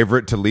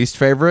favorite to least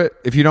favorite,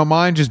 if you don't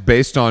mind, just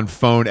based on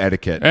phone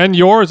etiquette. And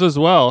yours as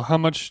well. How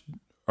much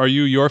are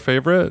you your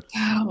favorite?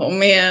 Oh,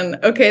 man.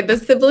 Okay, the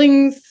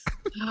siblings,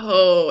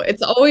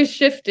 it's always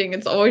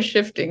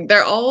shifting.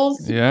 They're all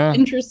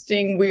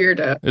interesting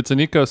weirdo. It's an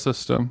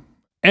ecosystem.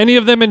 Any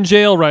of them in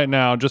jail right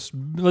now? Just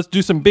let's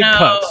do some big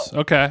cuts.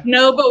 Okay.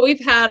 No, but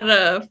we've had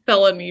a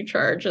felony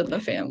charge in the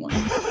family.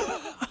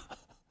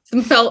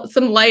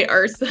 some light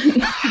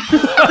arson.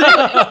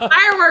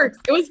 Fireworks.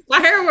 It was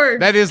fireworks.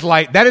 That is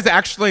light. That is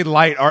actually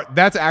light.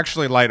 That's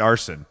actually light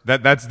arson.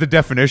 That's the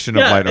definition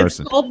of light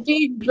arson. It's called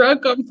being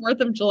drunk on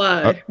 4th of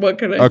July. What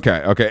can I?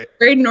 Okay.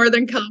 Great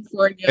Northern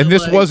California. And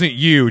this wasn't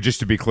you, just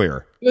to be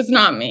clear. It was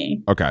not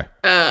me. Okay.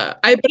 But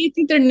I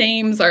think their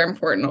names are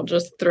important. I'll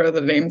just throw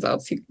the names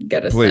out so you can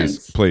get a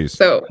sense. Please.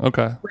 So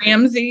okay.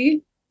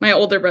 Ramsey, my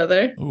older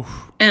brother.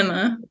 Oof.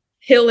 Emma,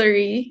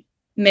 Hillary,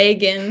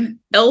 Megan,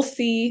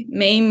 Elsie,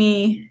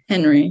 Mamie,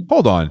 Henry.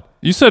 Hold on.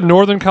 You said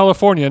Northern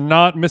California,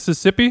 not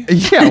Mississippi?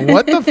 Yeah,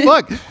 what the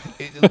fuck?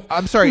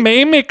 I'm sorry.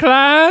 Mamie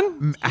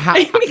Cline?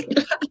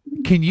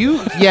 Can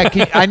you? Yeah,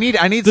 I need.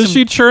 Does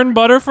she churn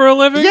butter for a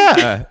living?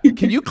 Yeah.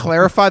 Can you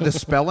clarify the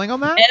spelling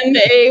on that?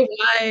 Mayme.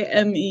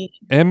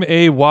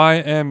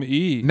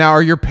 Mayme. Now,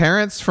 are your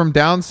parents from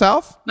down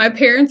south? My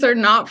parents are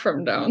not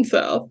from down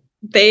south.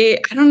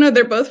 I don't know.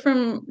 They're both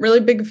from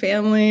really big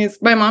families.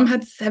 My mom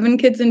had 7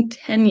 kids in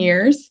 10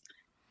 years.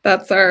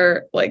 That's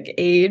our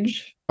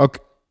age. Okay.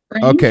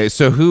 Range. Okay.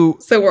 So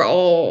we're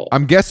all.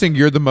 I'm guessing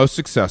you're the most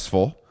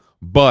successful,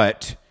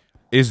 but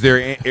is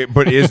there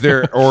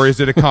or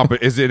is it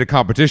a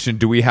competition?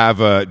 Do we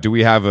have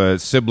a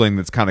sibling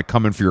that's kind of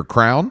coming for your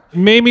crown?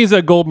 Mamie's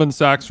at Goldman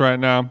Sachs right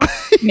now.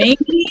 Mamie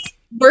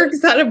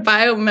works at a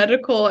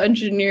biomedical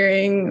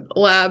engineering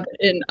lab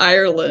in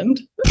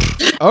Ireland.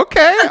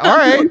 Okay, all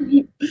right.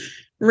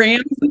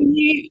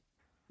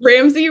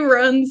 Ramsey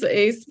runs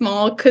a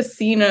small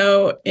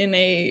casino in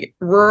a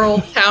rural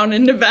town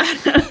in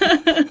Nevada.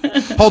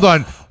 Hold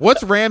on.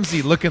 What's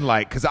Ramsey looking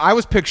like? Because I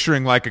was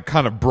picturing like a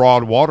kind of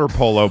broad water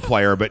polo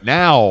player, but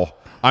now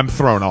I'm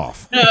thrown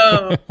off.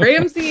 No,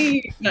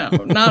 Ramsey,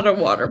 not a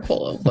water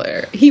polo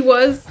player. He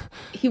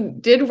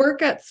did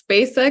work at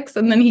SpaceX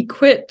and then he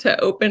quit to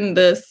open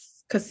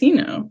this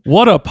casino.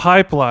 What a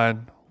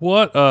pipeline.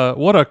 What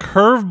a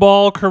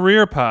curveball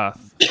career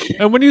path.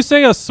 And when you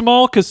say a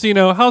small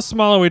casino, how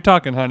small are we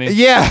talking, honey?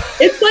 Yeah.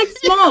 It's like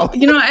small.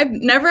 I've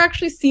never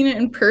actually seen it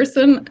in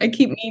person. I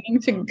keep meaning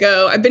to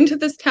go. I've been to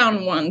this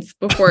town once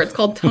before. It's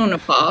called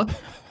Tonopah.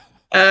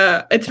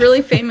 It's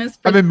really famous.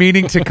 I've been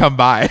meaning to come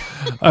by.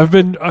 I've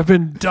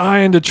been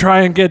dying to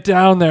try and get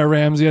down there,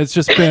 Ramsey. It's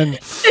just been,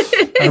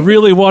 I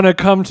really want to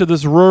come to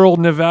this rural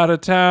Nevada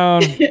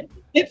town.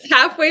 It's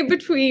halfway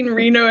between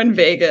Reno and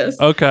Vegas.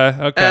 Okay.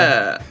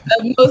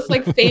 The most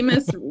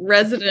famous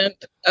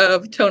resident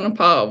of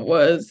Tonopah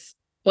was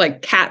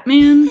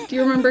Catman. Do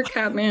you remember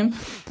Catman?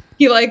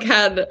 He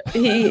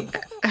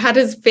had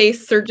his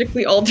face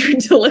surgically altered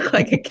to look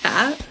like a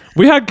cat.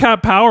 We had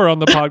Cat Power on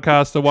the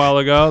podcast a while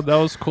ago. That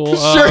was cool.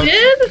 Sure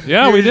did?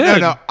 Yeah, we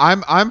did. No,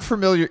 I'm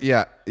familiar.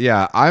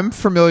 Yeah, I'm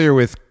familiar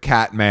with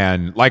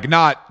Catman.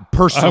 Not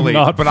personally,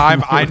 but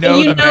I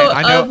know the man.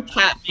 I know of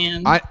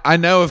Catman. I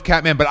know of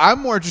Catman, but I'm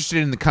more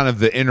interested in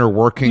the inner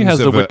workings. He has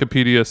of the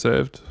Wikipedia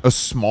saved. A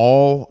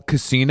small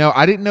casino.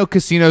 I didn't know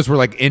casinos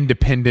were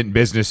independent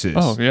businesses.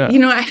 Oh yeah.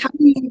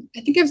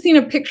 I think I've seen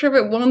a picture of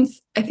it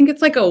once. I think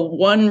it's a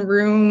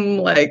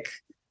 1-room,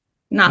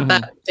 not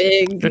that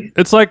big.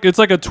 It's like a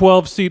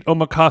 12-seat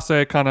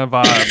omakase kind of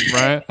vibe,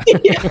 right?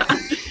 Yeah.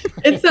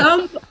 It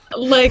sounds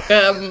like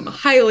a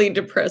highly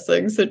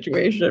depressing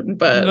situation,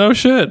 but no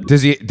shit.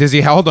 Does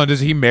he hold on? Does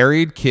he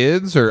married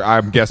kids, or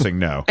I'm guessing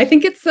no? I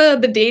think it's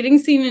the dating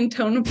scene in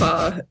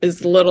Tonopah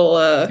is a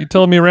little. You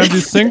telling me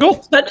Ramsey's single?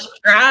 Touch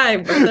dry,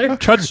 brother.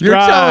 Touch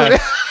dry.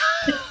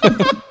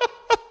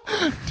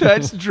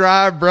 Touch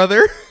dry,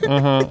 brother.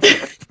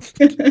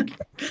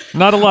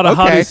 Not a lot of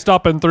hotties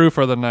stopping through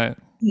for the night.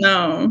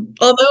 No,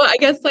 although I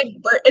guess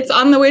it's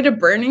on the way to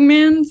Burning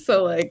Man,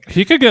 so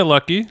he could get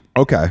lucky.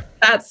 Okay,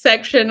 that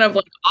section of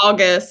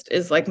August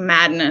is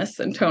madness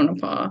in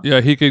Tonopah. Yeah,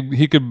 he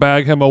could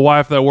bag him a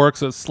wife that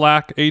works at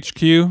Slack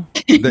HQ.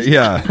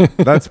 Yeah,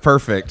 that's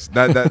perfect.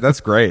 That's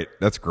great.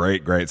 That's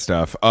great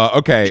stuff.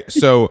 Okay,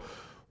 so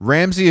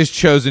Ramsey has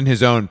chosen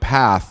his own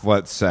path.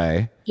 Let's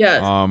say,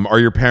 yes. Are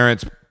your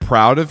parents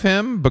proud of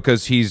him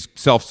because he's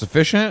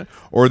self-sufficient,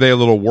 or are they a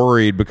little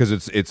worried because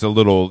it's a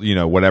little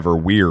whatever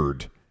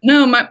weird?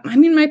 No, my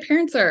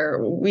parents are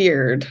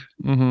weird,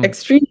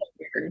 extremely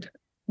weird.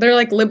 They're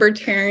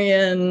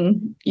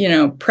libertarian,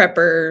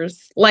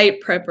 preppers, light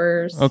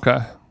preppers. Okay.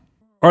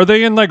 Are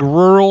they in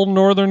rural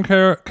Northern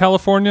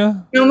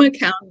California?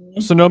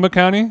 Sonoma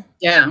County?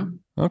 Yeah.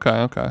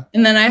 Okay.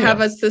 And then I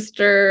have a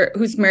sister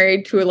who's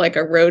married to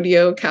a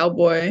rodeo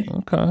cowboy.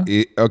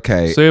 Okay.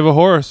 Okay. Save a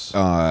horse.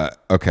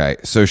 Okay.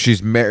 So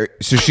she's married.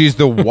 So she's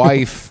the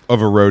wife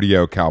of a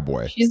rodeo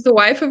cowboy. She's the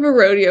wife of a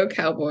rodeo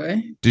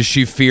cowboy. Does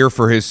she fear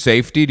for his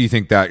safety? Do you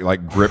think that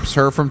grips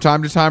her from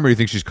time to time, or do you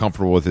think she's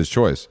comfortable with his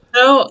choice?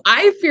 No,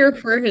 I fear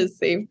for his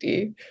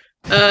safety.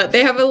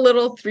 They have a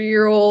little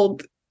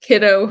 3-year-old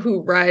kiddo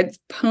who rides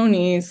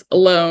ponies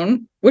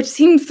alone, which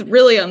seems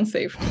really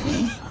unsafe to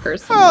me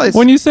personally.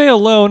 When you say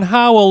alone,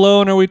 how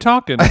alone are we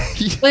talking?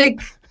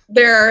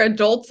 there are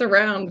adults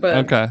around, but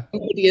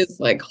nobody is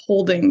like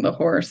holding the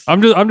horse.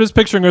 I'm just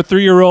picturing a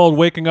 3-year-old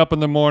waking up in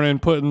the morning,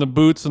 putting the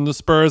boots and the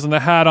spurs and the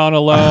hat on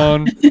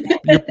alone.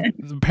 Your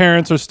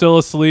parents are still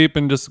asleep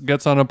and just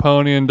gets on a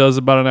pony and does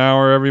about an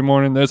hour every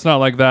morning. It's not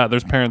like that.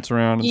 There's parents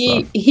around and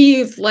stuff.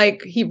 He's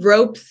like, he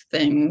ropes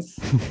things,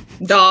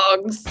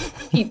 dogs,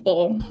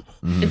 people.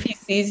 If he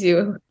sees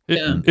you.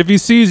 If he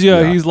sees you,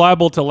 he's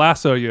liable to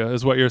lasso you,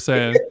 is what you're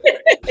saying.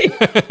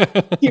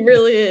 He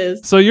really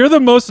is. So you're the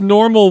most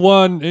normal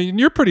one, and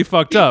you're pretty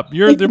fucked up.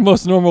 You're the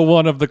most normal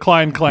one of the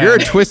Cline clan. You're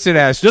a twisted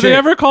ass chick. Do they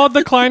ever call it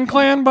the Cline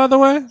clan, by the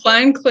way?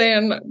 Cline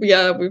clan,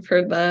 yeah, we've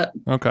heard that.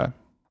 Okay.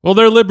 Well,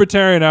 they're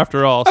libertarian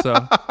after all, so.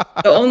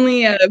 The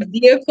only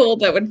vehicle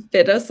that would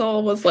fit us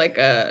all was like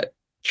a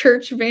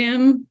church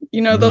van,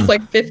 you know, those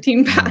like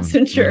 15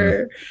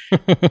 passenger,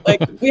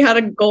 like we had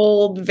a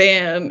gold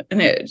van,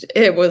 and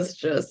it was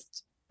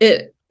just,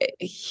 it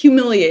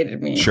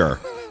humiliated me. Sure.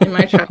 In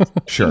my childhood.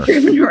 Sure.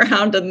 Driving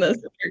around in this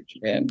church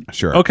van.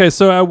 Sure. Okay,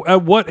 so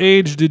at what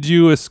age did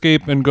you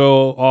escape and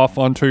go off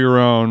onto your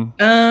own?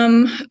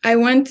 I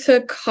went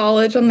to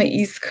college on the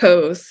East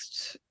Coast.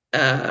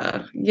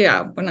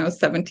 When I was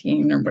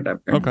 17 or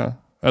whatever. Okay.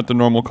 At the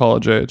normal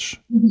college age.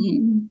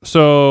 Mm-hmm.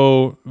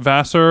 So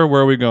Vassar,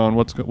 where are we going?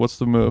 What's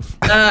the move?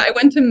 I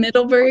went to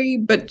Middlebury,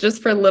 but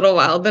just for a little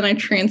while. Then I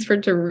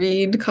transferred to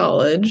Reed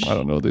College. I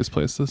don't know these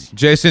places.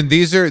 Jason,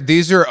 these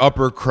are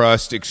upper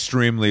crust,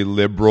 extremely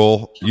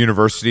liberal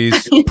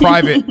universities,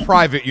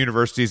 private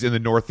universities in the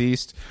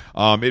Northeast.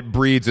 It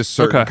breeds a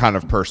certain kind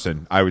of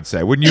person, I would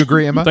say. Wouldn't you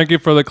agree, Emma? Thank you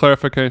for the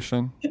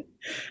clarification.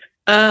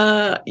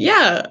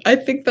 Yeah, I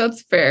think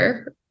that's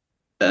fair.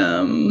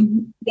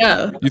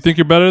 Yeah. You think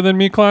you're better than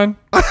me, Cline?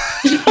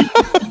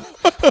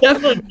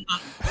 Definitely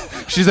not.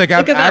 She's like,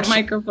 look at that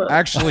microphone.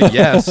 Actually,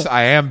 yes,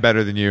 I am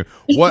better than you.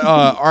 What?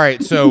 All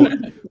right. So,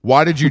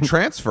 why did you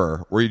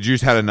transfer? Were you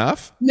just had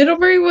enough?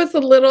 Middlebury was a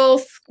little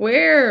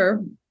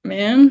square,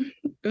 man.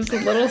 It was a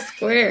little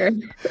square.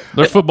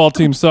 Their football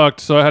team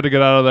sucked, so I had to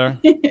get out of there.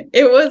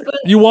 It was.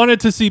 You wanted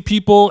to see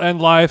people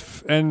and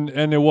life, and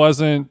it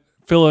wasn't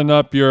filling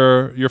up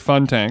your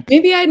fun tank.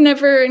 Maybe I'd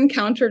never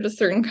encountered a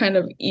certain kind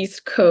of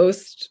East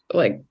Coast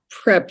like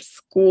prep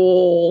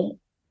school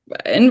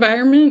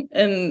environment,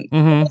 and a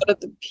lot of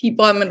the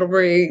people at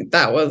Middlebury,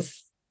 that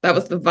was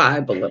the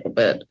vibe a little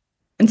bit.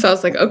 And so I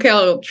was like, okay,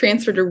 I'll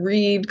transfer to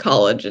Reed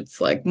College. It's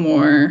like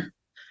more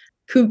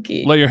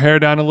kooky. Let your hair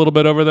down a little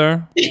bit over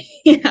there.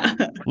 Yeah.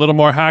 A little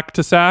more hack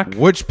to sack.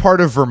 Which part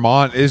of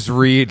Vermont is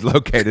Reed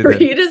located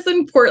Reed is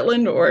in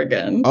Portland,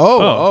 Oregon.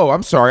 Oh,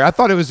 I'm sorry. I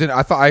thought it was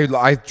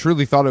I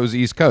truly thought it was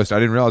East Coast. I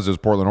didn't realize it was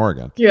Portland,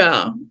 Oregon.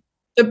 Yeah.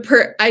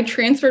 I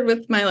transferred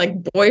with my like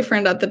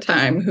boyfriend at the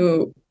time,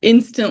 who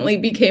instantly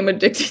became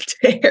addicted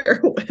to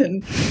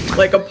heroin,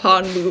 like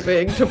upon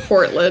moving to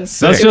Portland.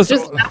 That's just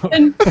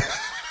happened.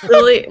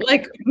 Really,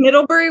 like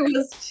Middlebury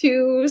was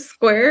too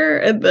square,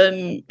 and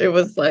then it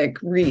was like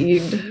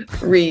Reed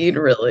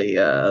really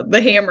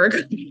the hammer.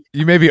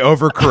 You maybe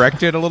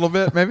overcorrected a little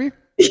bit, maybe.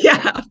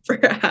 Yeah,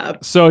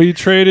 perhaps. So he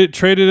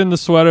traded in the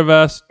sweater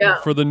vest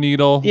for the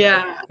needle.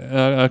 Yeah.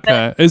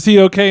 Okay. Is he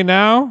okay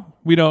now?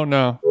 We don't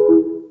know.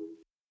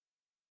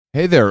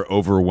 Hey there,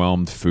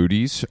 overwhelmed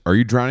foodies. Are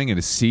you drowning in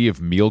a sea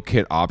of meal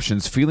kit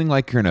options, feeling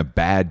like you're in a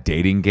bad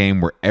dating game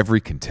where every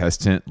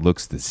contestant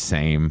looks the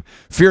same?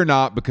 Fear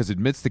not, because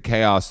amidst the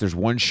chaos, there's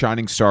one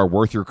shining star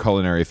worth your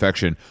culinary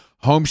affection.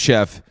 Home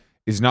Chef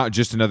is not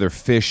just another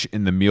fish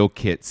in the meal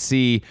kit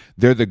sea.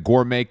 They're the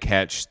gourmet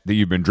catch that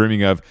you've been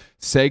dreaming of.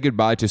 Say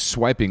goodbye to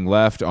swiping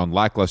left on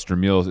lackluster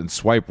meals and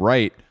swipe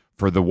right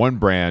for the one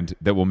brand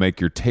that will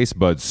make your taste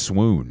buds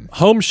swoon.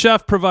 Home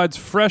Chef provides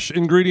fresh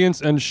ingredients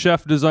and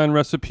chef-design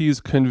recipes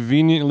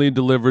conveniently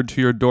delivered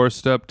to your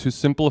doorstep to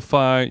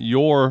simplify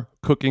your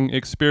cooking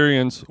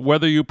experience.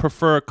 Whether you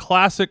prefer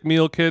classic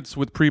meal kits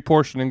with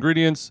pre-portioned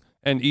ingredients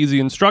and easy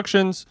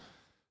instructions,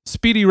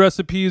 speedy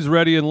recipes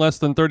ready in less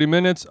than 30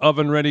 minutes,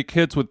 oven-ready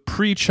kits with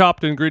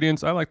pre-chopped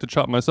ingredients, I like to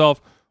chop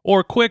myself,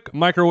 or quick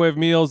microwave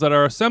meals that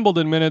are assembled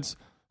in minutes,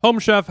 Home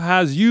Chef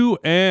has you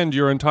and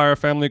your entire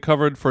family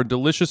covered for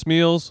delicious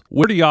meals,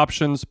 30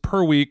 options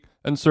per week,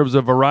 and serves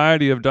a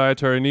variety of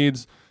dietary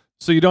needs,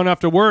 so you don't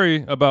have to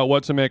worry about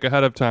what to make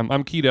ahead of time.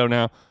 I'm keto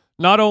now.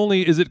 Not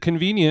only is it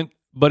convenient,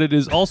 but it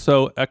is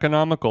also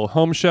economical.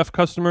 Home Chef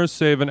customers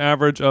save an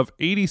average of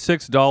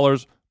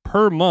 $86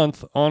 per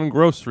month on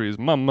groceries.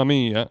 Mamma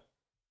mia.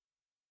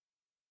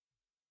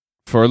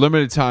 For a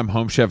limited time,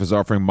 Home Chef is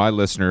offering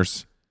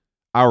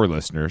our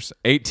listeners,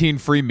 18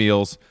 free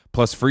meals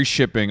plus free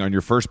shipping on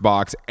your first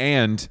box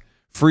and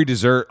free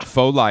dessert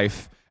for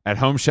life at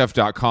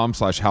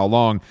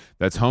homechef.com/howlong.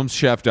 That's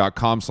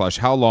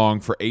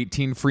homechef.com/howlong for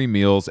 18 free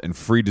meals and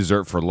free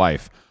dessert for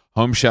life.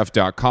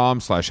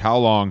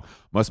 Homechef.com/howlong.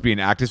 Must be an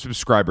active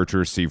subscriber to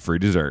receive free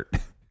dessert.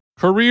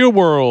 Korea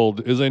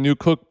World is a new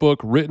cookbook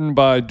written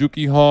by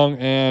Dookie Hong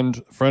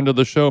and friend of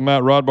the show,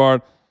 Matt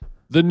Rodbard,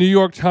 the New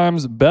York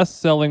Times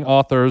best-selling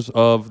authors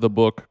of the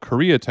book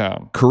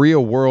Koreatown. Korea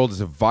World is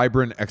a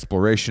vibrant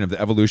exploration of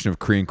the evolution of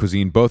Korean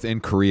cuisine, both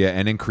in Korea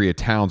and in Korea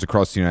towns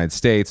across the United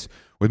States,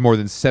 with more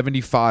than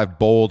 75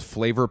 bold,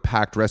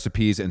 flavor-packed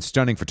recipes and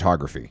stunning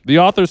photography. The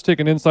authors take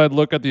an inside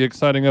look at the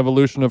exciting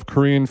evolution of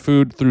Korean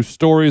food through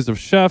stories of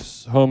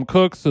chefs, home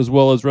cooks, as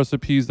well as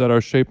recipes that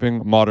are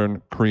shaping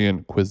modern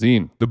Korean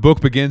cuisine. The book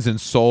begins in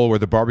Seoul, where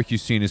the barbecue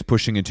scene is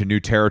pushing into new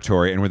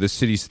territory and where the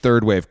city's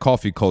third wave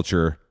coffee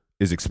culture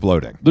is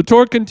exploding. The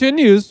tour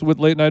continues with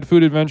late-night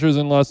food adventures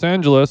in Los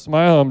Angeles,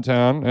 my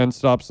hometown, and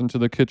stops into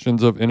the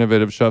kitchens of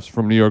innovative chefs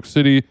from New York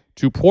City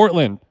to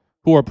Portland,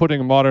 who are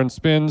putting modern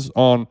spins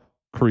on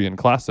Korean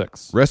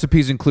classics.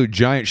 Recipes include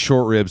giant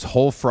short ribs,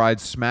 whole fried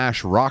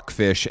smash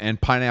rockfish, and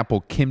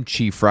pineapple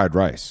kimchi fried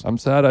rice. I'm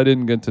sad I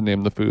didn't get to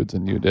name the foods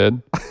and you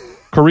did.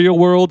 Korea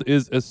World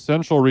is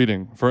essential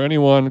reading for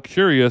anyone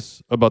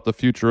curious about the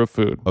future of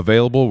food.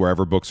 Available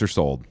wherever books are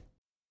sold.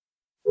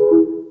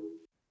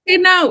 Hey,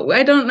 no,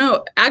 I don't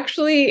know.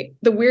 Actually,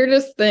 the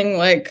weirdest thing,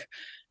 like,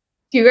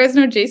 do you guys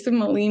know Jason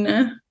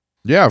Molina?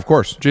 Yeah, of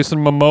course. Jason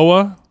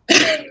Momoa?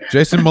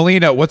 Jason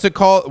Molina, what's it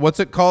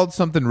called?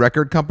 Something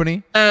record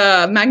company?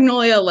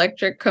 Magnolia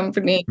Electric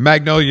Company.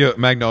 Magnolia.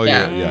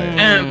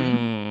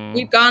 Yeah.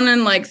 We've gone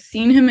and like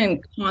seen him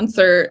in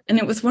concert, and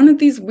it was one of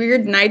these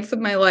weird nights of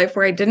my life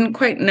where I didn't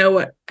quite know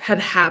what had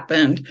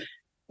happened.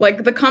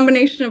 Like the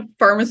combination of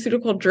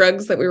pharmaceutical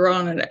drugs that we were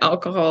on and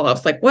alcohol. I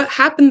was like, what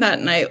happened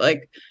that night?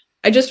 Like,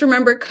 I just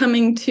remember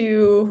coming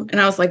to,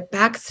 and I was like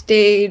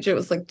backstage. It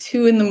was like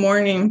 2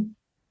 a.m.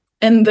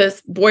 and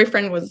this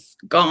boyfriend was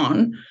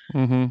gone.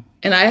 Mm-hmm.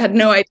 And I had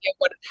no idea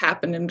what had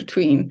happened in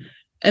between.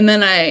 And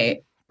then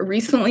I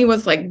recently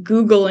was like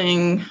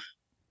Googling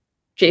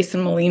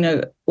Jason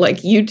Molina, like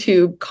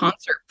YouTube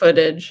concert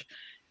footage.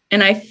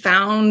 And I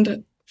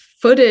found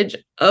footage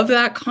of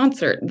that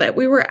concert that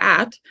we were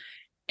at.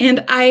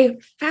 And I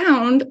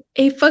found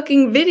a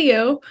fucking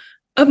video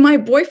of my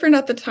boyfriend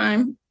at the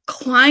time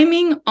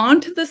climbing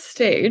onto the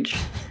stage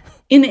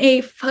in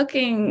a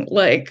fucking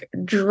like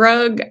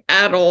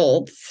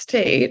drug-addled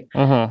state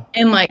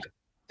and like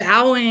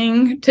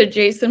bowing to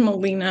Jason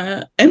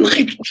Molina and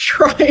like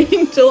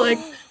trying to like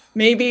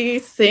maybe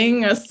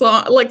sing a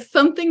song, like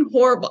something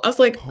horrible. I was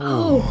like,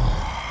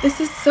 oh, this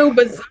is so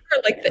bizarre.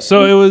 Like this.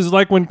 So it was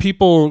like when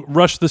people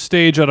rush the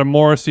stage at a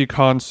Morrissey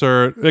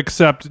concert,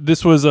 except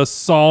this was a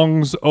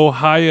songs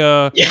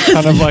Ohio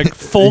kind of like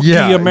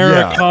folky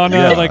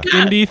Americana, like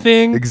indie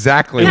thing.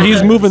 Exactly. And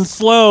he's moving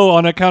slow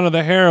on account of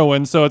the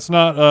heroin, so it's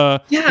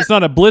not it's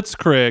not a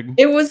blitzkrieg.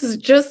 It was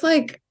just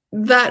like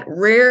that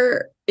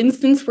rare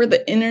instance where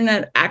the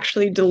internet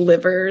actually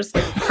delivers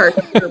like part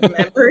of your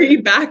memory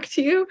back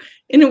to you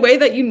in a way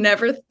that you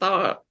never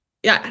thought.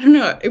 Yeah, I don't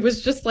know. It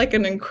was just like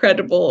an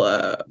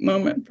incredible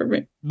moment for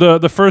me.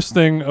 The first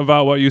thing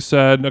about what you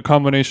said, a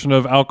combination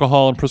of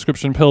alcohol and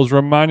prescription pills,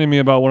 reminded me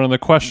about one of the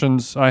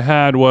questions I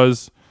had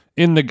was,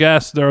 in The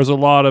Guest, there was a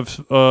lot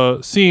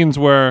of scenes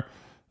where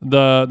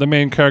the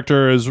main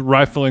character is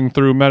rifling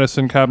through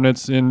medicine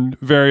cabinets in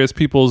various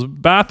people's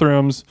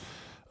bathrooms,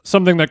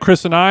 something that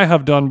Chris and I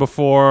have done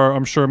before,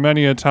 I'm sure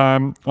many a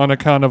time, on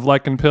account of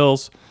liking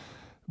pills.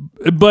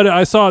 But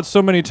I saw it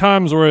so many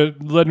times where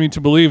it led me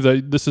to believe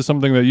that this is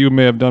something that you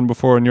may have done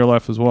before in your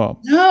life as well.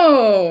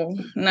 No.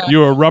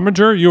 You a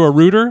rummager? You a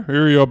rooter?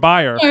 Or you a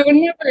buyer? I would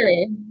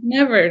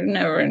never.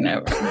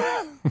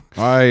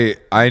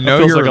 I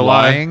know you're like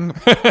lying.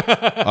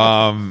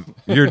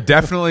 You're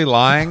definitely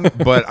lying,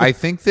 but I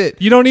think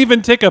that you don't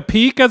even take a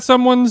peek at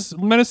someone's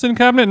medicine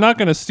cabinet. Not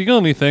going to steal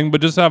anything,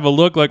 but just have a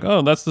look. Like,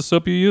 oh, that's the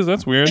soap you use.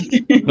 That's weird.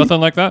 Nothing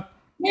like that.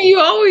 Yeah, you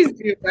always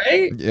do,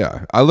 right?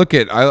 Yeah, I look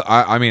at.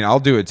 I mean, I'll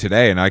do it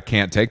today, and I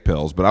can't take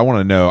pills, but I want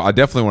to know. I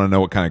definitely want to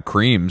know what kind of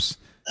creams,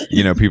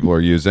 people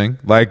are using.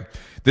 Like,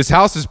 this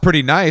house is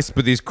pretty nice,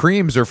 but these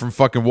creams are from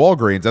fucking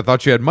Walgreens. I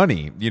thought you had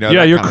money.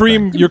 Yeah, your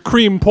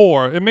cream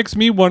poor. It makes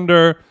me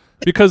wonder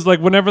because, like,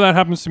 whenever that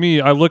happens to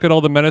me, I look at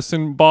all the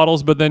medicine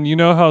bottles, but then you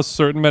know how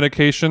certain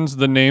medications,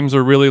 the names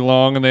are really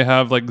long and they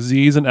have like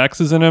Z's and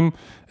X's in them,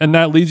 and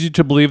that leads you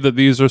to believe that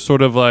these are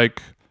sort of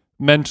like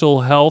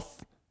mental health,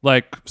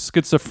 like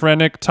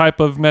schizophrenic type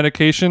of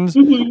medications.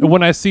 Mm-hmm. And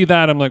when I see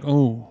that, I'm like,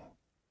 oh,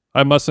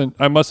 I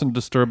mustn't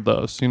disturb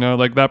those.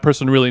 Like that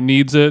person really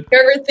needs it. Do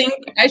you ever think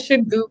I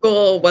should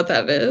Google what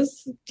that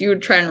is? Do you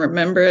try and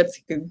remember it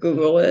so you could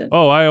Google it?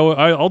 Oh,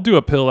 I'll do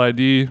a pill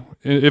ID.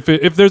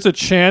 If there's a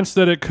chance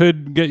that it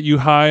could get you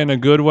high in a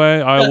good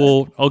way,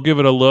 I'll give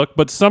it a look.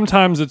 But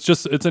sometimes it's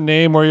a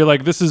name where you're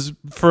like, this is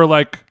for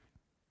like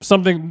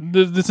something.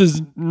 This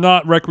is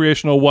not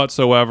recreational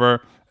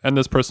whatsoever. And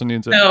this person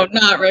needs it. No,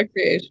 not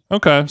recreation.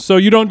 Okay, so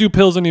you don't do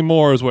pills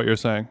anymore is what you're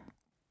saying?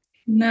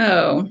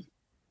 No.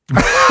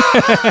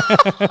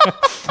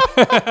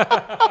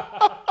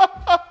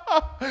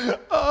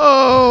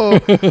 Oh.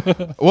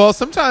 Well,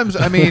 sometimes,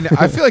 I mean,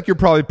 I feel like you're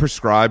probably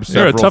prescribed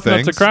several things. You're a tough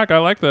nut to crack. I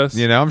like this.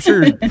 I'm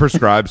sure you're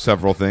prescribed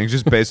several things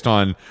just based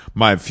on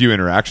my few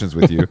interactions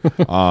with you.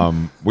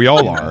 We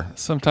all are.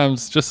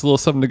 Sometimes just a little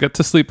something to get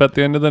to sleep at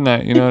the end of the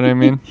night. You know what I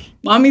mean?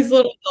 Mommy's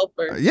little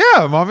helper.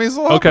 Yeah, mommy's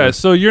little helper. Okay,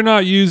 so you're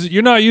not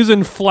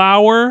using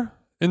flour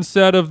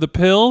instead of the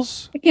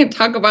pills? I can't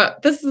talk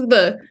about this is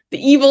the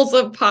evils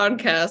of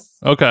podcasts.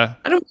 Okay.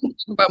 I don't want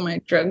to talk about my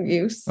drug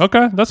use.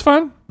 Okay, that's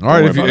fine. All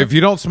right, if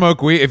you don't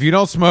smoke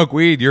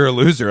weed, you're a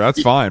loser.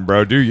 That's fine,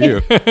 bro. Do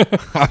you?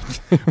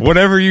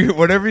 whatever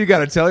you got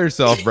to tell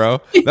yourself, bro.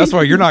 That's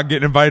why you're not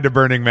getting invited to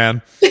Burning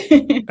Man.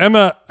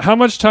 Emma, how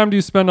much time do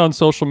you spend on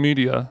social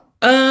media?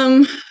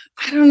 I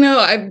don't know.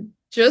 I've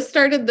just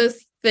started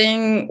this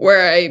thing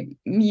where I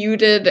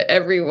muted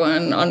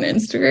everyone on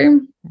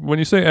Instagram. When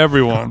you say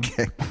everyone.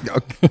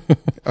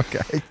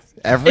 Okay.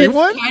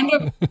 Everyone?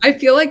 I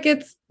feel like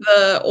it's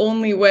the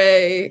only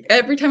way.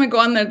 Every time I go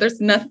on there, there's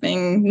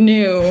nothing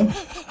new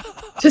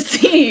to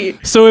see.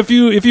 So if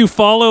you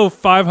follow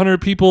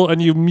 500 people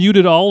and you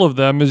muted all of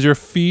them, is your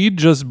feed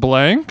just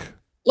blank?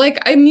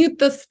 Like, I mute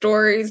the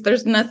stories.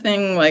 There's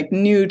nothing like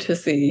new to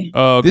see.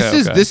 Oh, okay,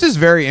 This is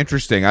very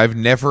interesting. I've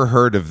never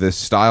heard of this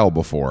style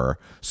before.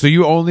 So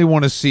you only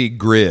want to see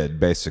grid,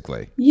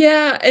 basically.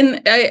 Yeah,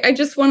 and I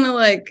just want to,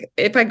 like,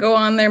 if I go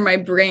on there, my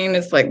brain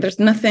is like, there's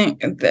nothing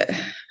that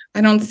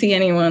I don't see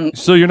anyone.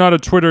 So you're not a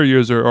Twitter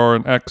user or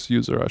an X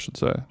user, I should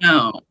say.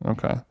 No.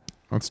 Okay.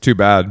 That's too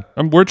bad.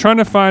 We're trying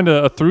to find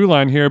a through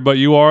line here, but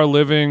you are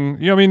living.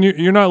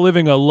 You're not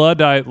living a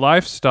Luddite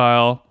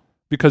lifestyle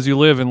because you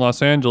live in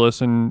Los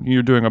Angeles and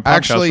you're doing a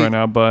podcast right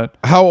now. But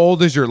how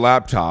old is your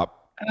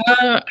laptop?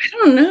 I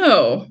don't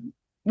know.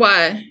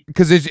 Why?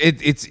 Because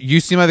it's you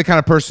seem like the kind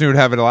of person who would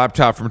have a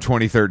laptop from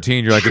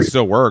 2013. You're like, it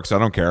still works. I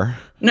don't care.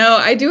 No,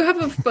 I do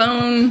have a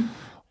phone.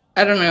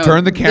 I don't know.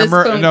 Turn the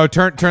camera. No,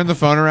 turn the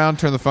phone around.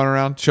 Turn the phone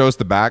around. Show us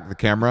the back, the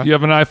camera. You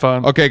have an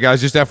iPhone. Okay,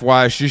 guys, just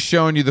FYI, she's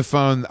showing you the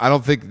phone. I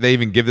don't think they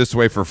even give this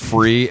away for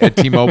free at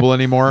T-Mobile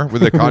anymore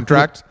with a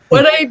contract.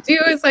 What I do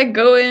is I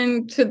go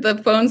into the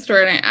phone store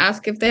and I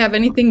ask if they have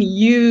anything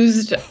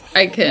used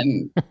I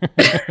can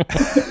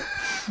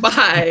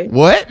buy.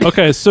 What?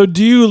 Okay, so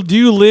do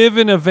you live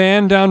in a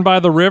van down by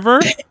the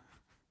river?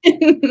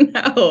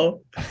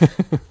 No.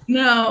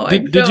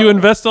 Did you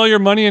invest all your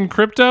money in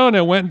crypto and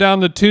it went down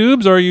the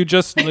tubes, or are you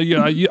just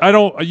you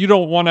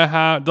don't want to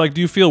have, like,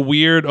 do you feel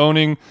weird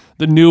owning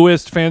the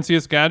newest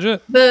fanciest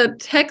gadget? The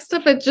tech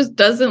stuff, it just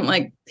doesn't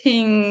like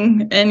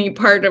ping any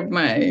part of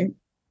my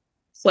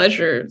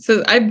pleasure.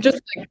 So I'm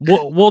just like,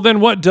 well then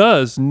what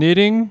does?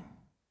 Knitting,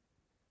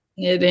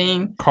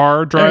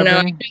 car driving? I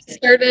don't know. I just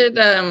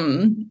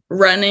started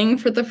running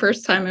for the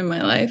first time in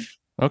my life.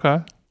 Okay.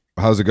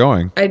 How's it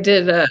going? I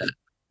did a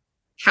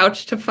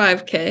couch to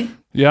 5K.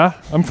 Yeah,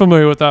 I'm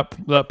familiar with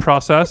that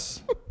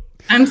process.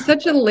 I'm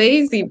such a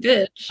lazy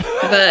bitch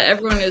that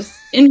everyone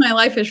in my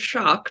life is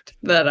shocked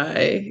that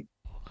I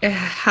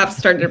have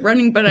started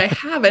running, but I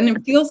have, and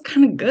it feels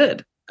kind of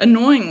good,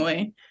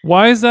 annoyingly.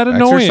 Why is that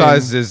annoying?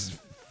 Exercise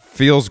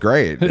feels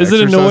great. Is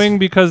it annoying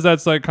because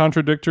that's like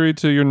contradictory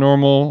to your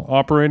normal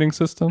operating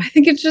system? I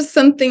think it's just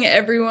something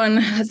everyone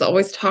has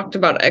always talked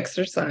about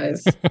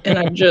exercise, and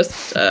I've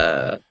just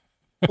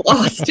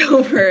lost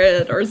over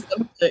it or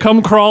something.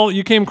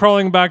 You came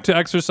crawling back to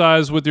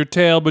exercise with your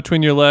tail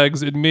between your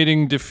legs,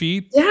 admitting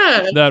defeat.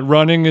 Yeah. That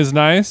running is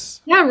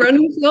nice. Yeah,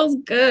 running feels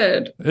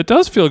good. It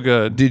does feel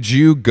good. Did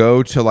you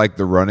go to like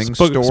the running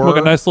store? Smoke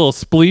a nice little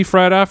spleef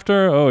right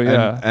after? Oh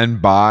yeah.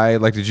 And buy,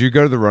 like, did you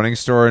go to the running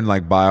store and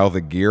like buy all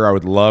the gear? I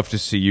would love to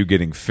see you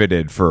getting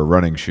fitted for a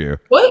running shoe.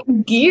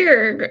 What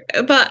gear?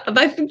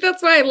 I think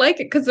that's why I like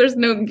it, because there's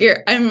no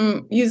gear.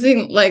 I'm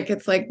using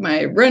it's like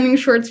my running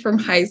shorts from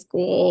high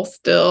school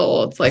still.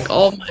 It's like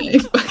all my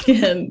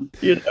fucking,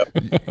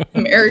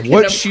 American.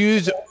 What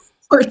shoes?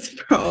 Sports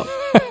bra.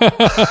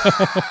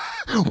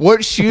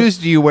 What shoes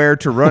do you wear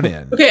to run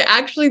in? Okay,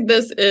 actually,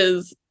 this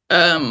is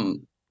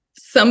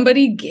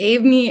somebody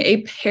gave me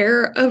a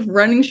pair of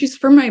running shoes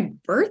for my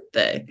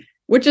birthday,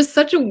 which is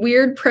such a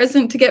weird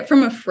present to get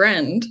from a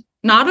friend,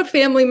 not a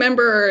family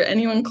member or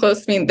anyone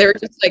close to me. They were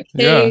just like,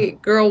 "Hey,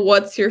 girl,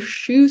 what's your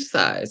shoe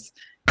size?"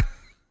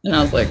 And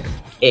I was like,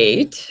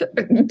 8.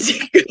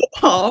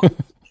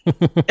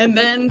 And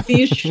then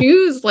these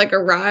shoes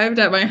arrived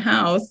at my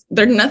house.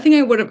 They're nothing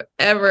I would have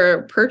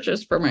ever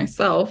purchased for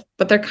myself,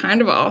 but they're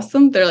kind of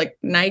awesome. They're like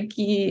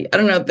Nike. I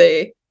don't know.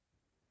 They're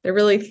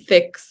really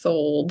thick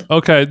soled.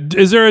 Okay.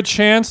 Is there a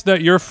chance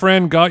that your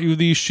friend got you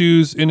these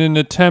shoes in an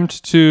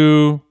attempt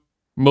to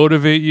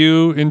motivate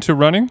you into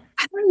running?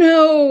 I don't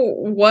know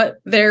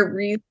what their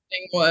reasoning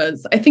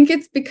was. I think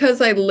it's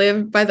because I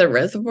live by the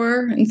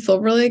reservoir in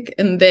Silver Lake,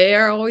 and they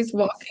are always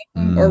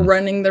walking or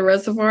running the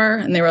reservoir,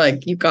 and they were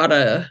like, "You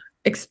gotta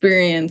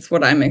experience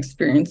what I'm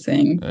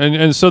experiencing."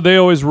 And so they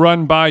always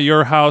run by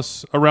your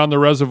house around the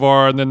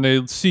reservoir, and then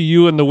they see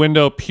you in the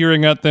window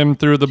peering at them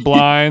through the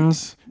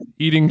blinds,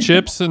 eating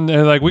chips, and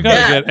they're like, "We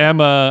gotta get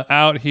Emma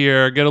out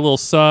here, get a little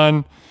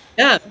sun."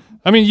 Yeah.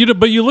 I mean,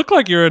 but you look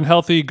like you're in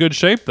healthy, good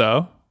shape,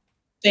 though.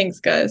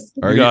 Thanks, guys.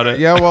 You got it.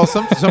 Yeah, well,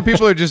 some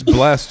people are just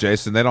blessed,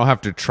 Jason. They don't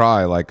have to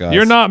try like us.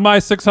 You're not my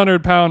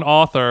 600-pound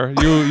author.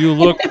 You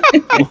look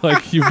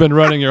like you've been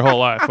running your whole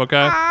life,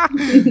 okay?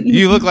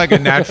 You look like a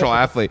natural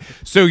athlete.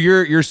 So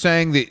you're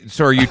saying that,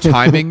 so are you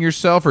timing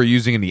yourself or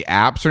using any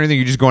apps or anything?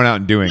 You're just going out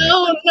and doing it?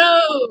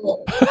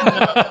 No.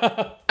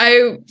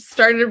 I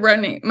started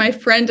running. My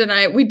friend and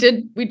I, we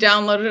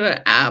downloaded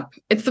an app.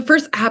 It's the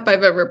first app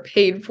I've ever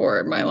paid for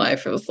in my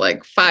life. It was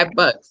like $5.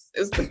 It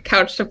was the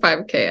Couch to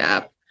 5K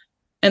app.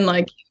 And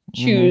like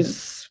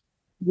choose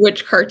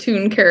which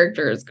cartoon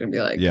character is going to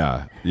be like,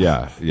 yeah.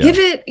 Give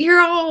it your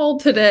all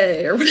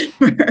today or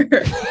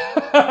whatever.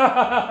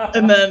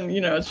 And then,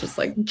 it's just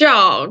like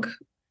jog,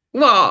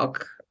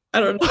 walk. I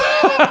don't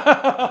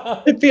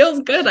know. It feels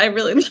good. I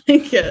really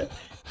like it.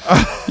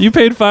 You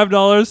paid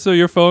 $5 so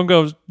your phone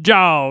goes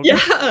jog.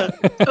 Yeah,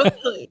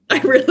 totally. I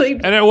really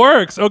do. And it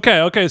works.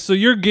 Okay. So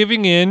you're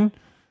giving in.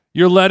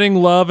 You're letting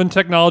love and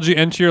technology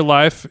enter your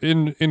life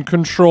in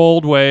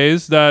controlled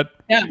ways that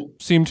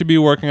seem to be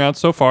working out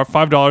so far.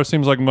 $5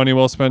 seems like money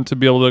well spent to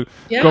be able to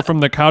go from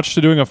the couch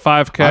to doing a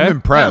 5K. I'm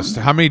impressed.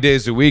 How many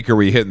days a week are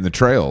we hitting the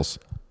trails?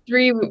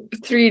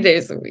 3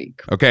 days a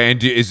week. Okay,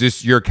 and is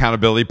this your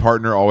accountability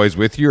partner always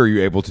with you, or are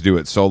you able to do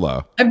it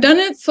solo? I've done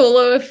it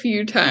solo a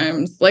few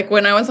times. Like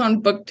when I was on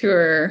book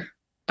tour,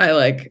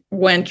 I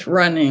went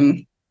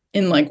running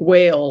in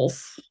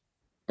Wales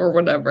or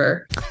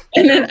whatever.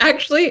 And then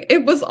actually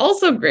it was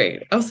also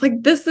great. I was like,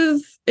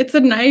 it's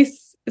a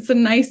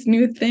nice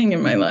new thing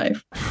in my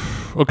life.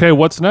 Okay,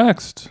 what's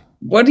next?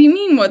 What do you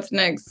mean what's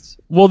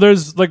next? Well,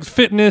 there's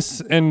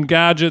fitness and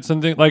gadgets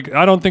and things.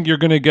 I don't think you're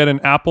going to get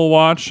an Apple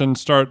Watch and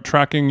start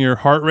tracking your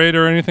heart rate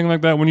or anything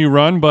like that when you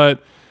run,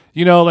 but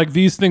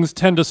these things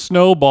tend to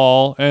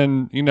snowball,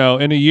 and in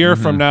a year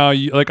from now,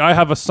 I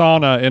have a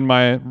sauna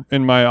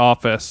in my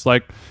office.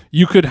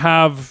 You could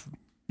have,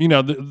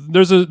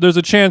 there's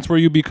a chance where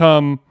you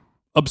become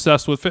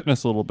obsessed with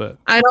fitness a little bit.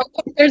 I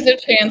don't think there's a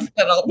chance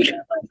that I'll be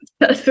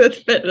obsessed with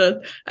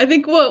fitness. I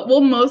think what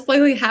will most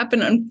likely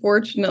happen,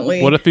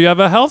 unfortunately. What if you have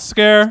a health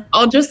scare?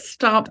 I'll just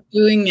stop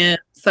doing it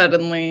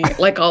suddenly.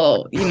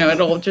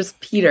 It'll just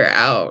peter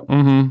out.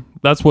 Mm-hmm.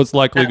 That's what's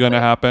likely going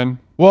to happen.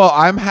 Well,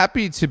 I'm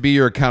happy to be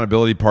your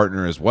accountability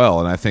partner as well,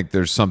 and I think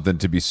there's something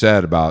to be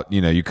said about,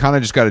 you kind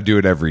of just got to do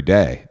it every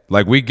day.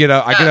 I get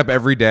up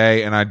every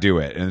day and I do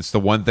it, and it's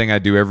the one thing I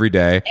do every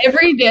day.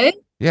 Every day?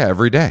 Yeah,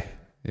 every day.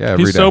 Yeah,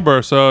 every He's day.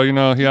 sober, so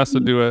he has to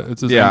do it.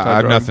 It's his I have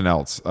anti-drug. nothing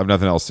else. I have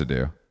nothing else to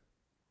do.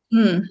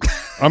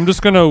 I'm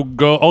just gonna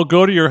go. I'll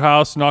go to your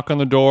house, knock on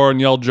the door,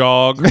 and yell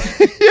jog.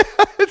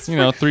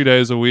 3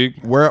 days a week.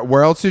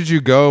 Where else did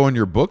you go on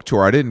your book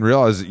tour? I didn't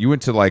realize that you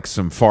went to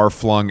some far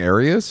flung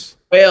areas.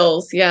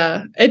 Wales,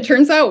 yeah. It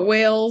turns out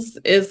Wales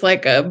is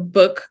a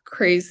book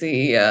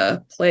crazy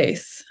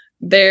place.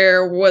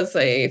 There was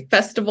a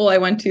festival I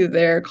went to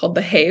there called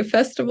the Hay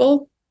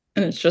Festival.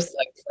 And it's just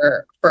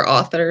for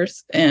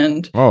authors,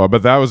 and I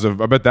bet that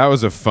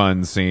was a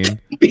fun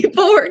scene.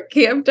 People were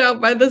camped out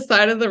by the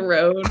side of the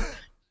road.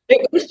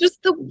 It was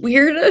just the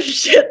weirdest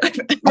shit I've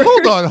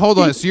ever Hold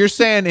on. So you're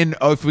saying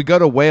if we go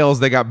to Wales,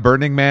 they got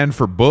Burning Man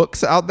for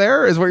books out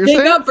there? Is what you're saying?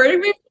 They got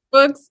Burning Man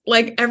for books.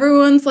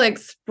 Everyone's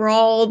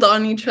sprawled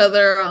on each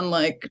other on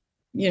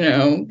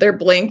their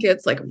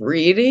blankets, Oh.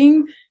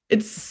 reading.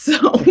 It's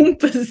so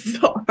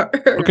bizarre.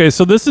 Okay,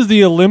 so this is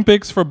the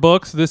Olympics for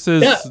books. This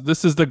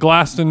is the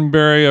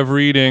Glastonbury of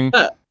reading.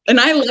 And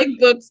I like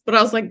books, but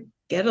I was like,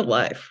 get a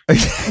life.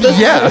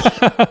 Yeah.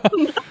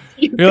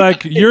 You're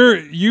like,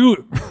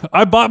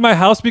 I bought my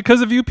house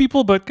because of you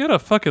people, but get a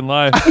fucking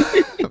life.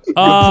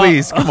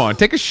 Please, come on,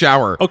 take a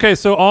shower. Okay,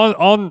 so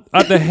on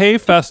at the Hay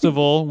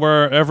Festival,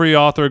 where every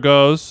author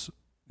goes,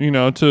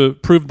 to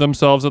prove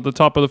themselves at the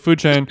top of the food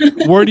chain,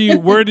 where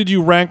did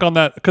you rank on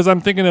that? Because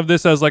I'm thinking of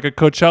this as a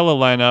Coachella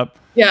lineup.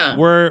 Yeah.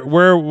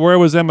 Where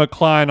was Emma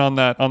Cline on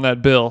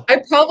that bill?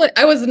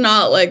 I was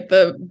not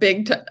the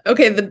big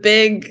the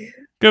big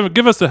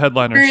Give us the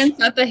headliners.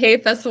 experience at the Hay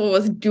Festival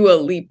was Dua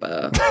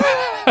Lipa.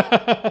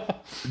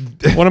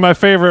 One of my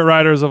favorite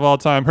writers of all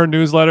time. Her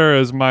newsletter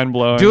is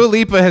mind-blowing. Dua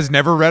Lipa has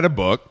never read a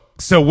book.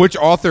 So which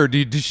author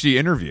did she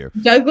interview?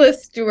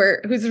 Douglas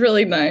Stewart, who's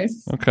really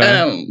nice.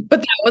 Okay. But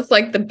that was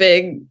the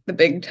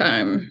big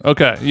time.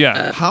 Okay,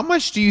 yeah. How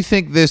much do you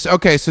think this...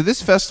 Okay, so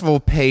this festival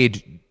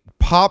paid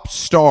pop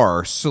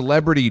star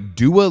celebrity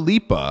Dua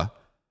Lipa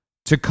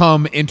to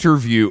come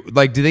interview.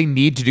 Do they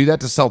need to do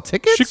that to sell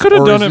tickets? She could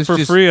have done it for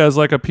free as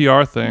a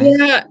PR thing.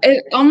 Yeah, I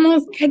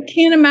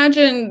can't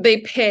imagine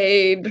they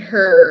paid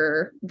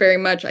her very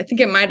much. I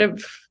think it might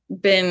have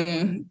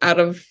been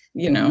out of,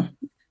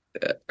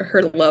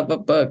 her love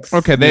of books.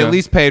 Okay, they at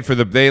least paid for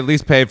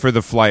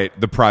the flight,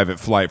 the private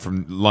flight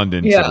from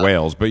London to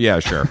Wales. But yeah,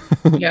 sure.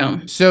 Yeah.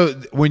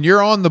 So when we're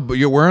on the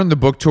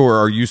book tour,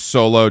 are you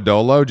solo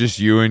dolo, just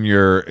you and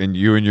your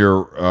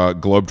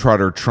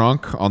Globetrotter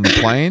trunk on the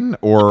plane,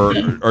 or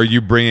are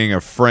you bringing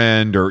a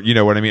friend, or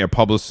what I mean, a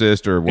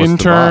publicist, or what's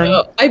intern?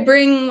 The vibe? I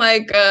bring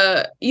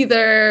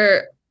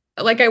either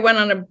I went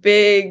on a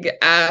big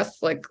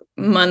ass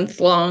month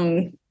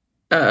long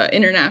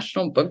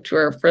international book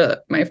tour for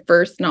my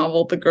first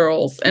novel, The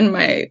Girls, and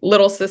my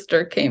little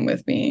sister came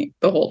with me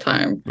the whole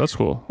time. That's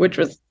cool. Which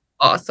was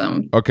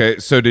awesome. Okay,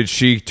 so did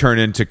she turn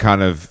into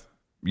kind of,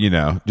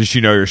 did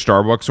she know your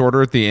Starbucks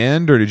order at the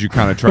end, or did you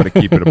kind of try to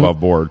keep it above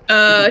board?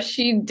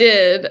 She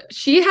did.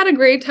 She had a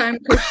great time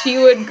because she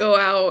would go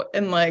out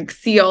and like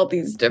see all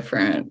these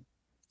different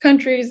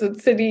countries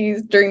and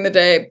cities during the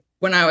day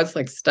when I was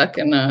like stuck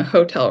in a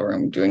hotel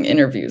room doing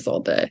interviews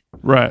all day.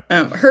 Right.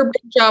 Her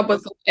big job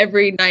was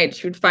every night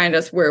she would find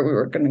us where we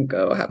were going to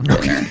go have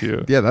dinner.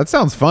 Cute. Yeah, that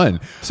sounds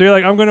fun. So you're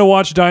like, I'm going to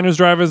watch Diners,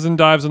 Drivers, and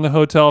Dives in the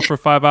hotel for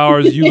 5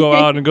 hours. You go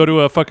out and go to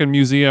a fucking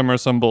museum or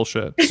some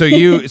bullshit. So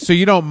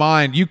you don't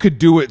mind. You could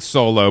do it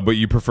solo, but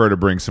you prefer to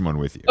bring someone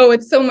with you. Oh,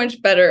 it's so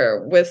much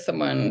better with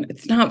someone.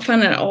 It's not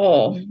fun at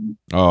all.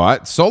 Oh,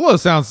 solo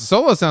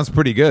sounds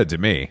pretty good to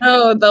me.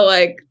 Oh, the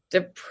like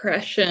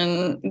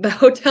depression, the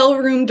hotel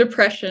room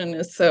depression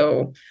is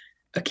so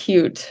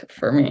acute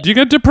for me. Do you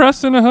get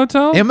depressed in a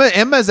hotel?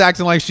 Emma's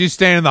acting like she's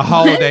staying in the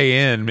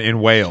Holiday Inn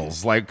in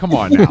Wales. Like, come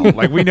on now.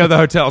 Like, we know the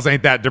hotels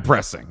ain't that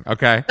depressing,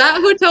 okay?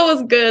 That hotel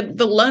was good.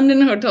 The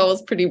London hotel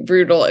was pretty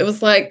brutal. It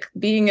was like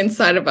being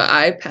inside of an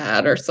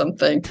iPad or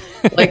something.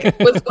 Like, it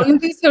was one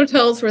of these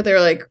hotels where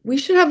they're like, we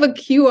should have a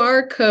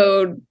QR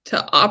code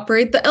to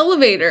operate the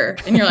elevator.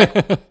 And you're like,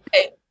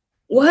 hey,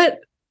 what?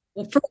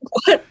 For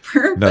what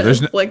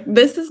purpose? No, like,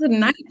 this is a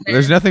nightmare.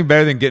 There's nothing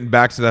better than getting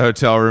back to the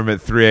hotel room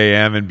at 3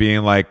 a.m. and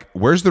being like,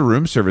 where's the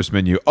room service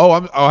menu? Oh,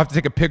 I'll have to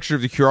take a picture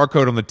of the QR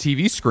code on the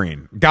TV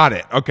screen. Got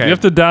it. Okay. You have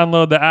to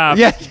download the app.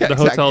 Yeah, the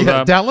hotel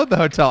app. Download the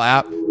hotel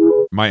app.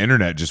 My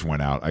internet just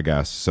went out, I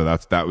guess. So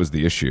that was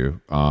the issue.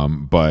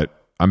 But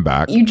I'm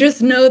back. You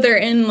just know they're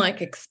in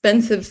like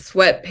expensive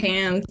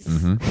sweatpants.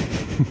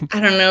 Mm-hmm. I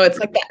don't know. It's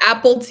like the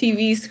Apple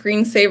TV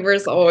screensaver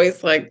is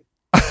always like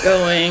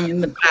going in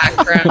the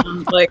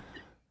background, like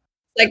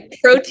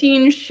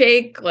protein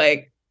shake,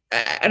 like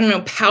I don't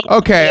know, powder.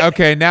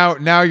 Okay.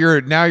 Now you're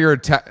attacking us. Now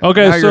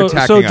you're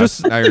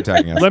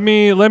attacking us. Let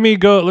me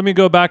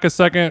go back a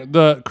second.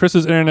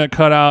 Chris's internet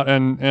cut out,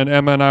 and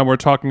Emma and I were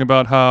talking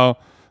about how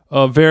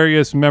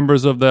various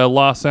members of the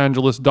Los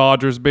Angeles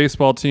Dodgers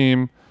baseball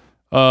team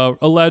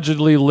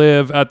allegedly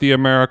live at the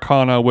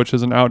Americana, which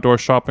is an outdoor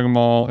shopping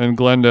mall in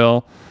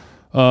Glendale.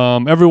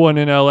 Everyone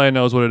in LA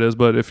knows what it is,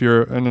 but if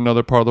you're in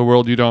another part of the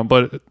world, you don't.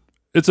 But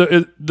it's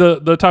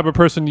the type of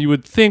person you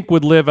would think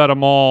would live at a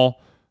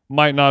mall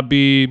might not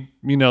be,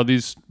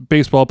 these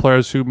baseball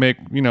players who make,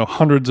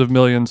 hundreds of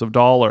millions of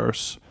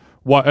dollars.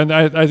 And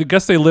I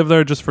guess they live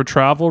there just for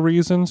travel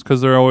reasons because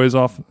they're always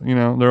off,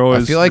 they're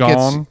always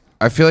gone.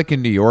 I feel like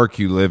in New York,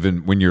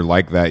 when you're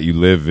like that, you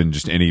live in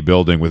just any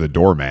building with a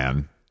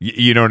doorman.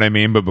 You know what I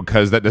mean? But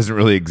because that doesn't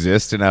really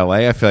exist in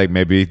LA, I feel like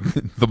maybe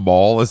the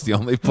mall is the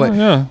only place.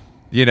 Oh,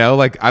 yeah.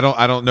 Like I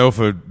don't know if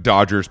a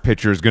Dodgers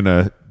pitcher is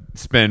gonna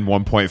spend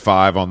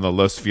 1.5 on the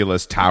Los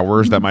Feliz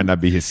Towers. That might not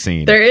be his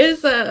scene. There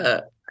is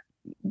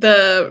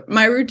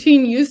my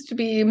routine used to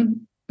be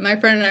my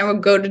friend and I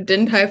would go to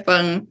Din Tai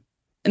Fung,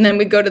 and then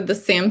we'd go to the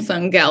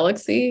Samsung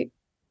Galaxy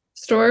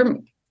store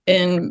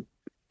in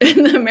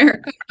the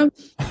Americana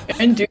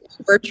and do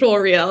virtual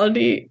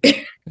reality.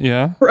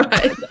 Yeah.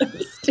 Ride up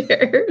the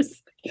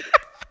stairs.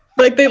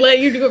 Like they let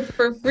you do it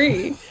for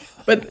free,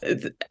 but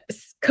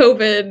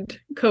COVID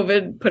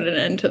put an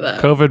end to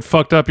that. COVID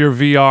fucked up your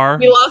VR.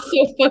 We lost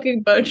so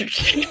fucking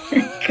much.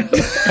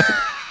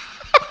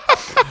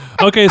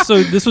 Okay,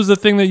 so this was the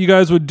thing that you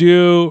guys would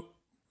do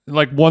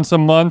like once a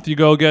month. You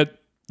go get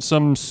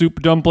some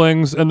soup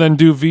dumplings and then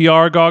do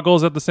VR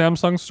goggles at the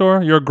Samsung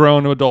store. You're a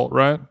grown adult,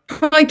 right?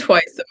 Probably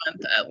twice a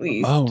month at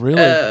least. Oh,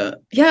 really?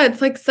 Yeah, it's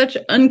like such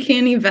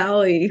uncanny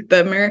valley,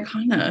 the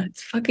Americana.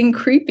 It's fucking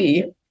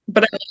creepy.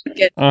 But I like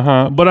it.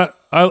 But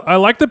I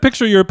like the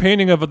picture you're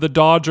painting of the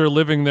Dodger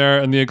living there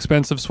and the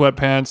expensive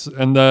sweatpants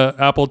and the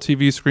Apple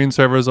TV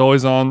screensaver is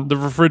always on. The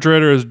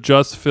refrigerator is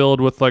just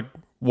filled with like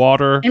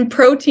water and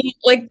protein,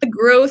 like the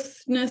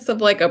grossness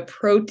of like a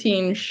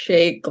protein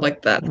shake,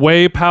 like that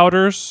whey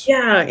powders.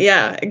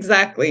 Yeah,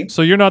 exactly.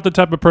 So you're not the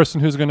type of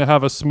person who's going to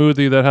have a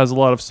smoothie that has a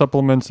lot of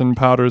supplements and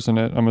powders in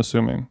it, I'm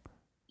assuming.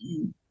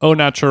 Au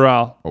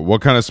natural.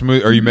 What kind of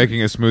smoothie are you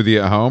making? A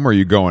smoothie at home, or are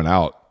you going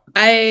out?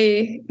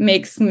 I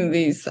make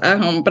smoothies at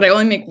home, but I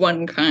only make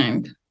one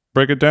kind.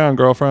 Break it down,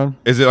 girlfriend.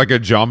 Is it like a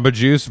Jamba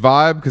Juice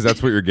vibe? Because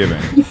that's what you're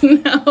giving.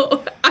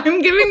 No,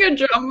 I'm giving a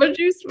Jamba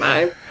Juice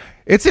vibe.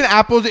 It's an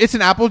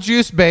apple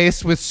juice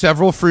base with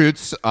several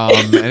fruits,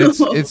 and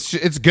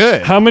it's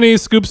good. How many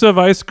scoops of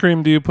ice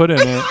cream do you put in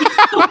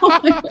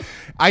it?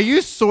 I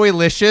use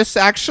Soylicious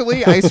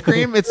actually ice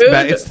cream. It's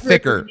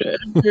thicker.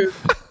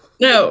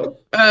 No,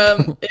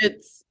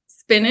 it's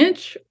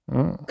spinach,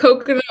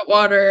 coconut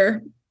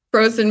water,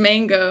 frozen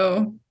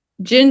mango,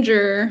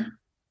 ginger,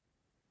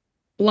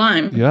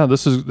 lime. Yeah,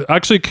 this is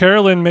actually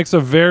Carolyn makes a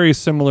very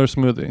similar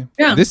smoothie.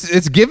 Yeah,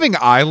 it's giving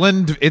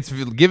island. It's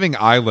giving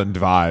island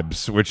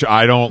vibes, which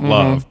I don't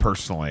love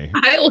personally.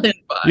 Island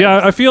vibes.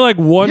 Yeah, I feel like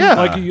Yeah.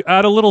 like you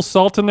add a little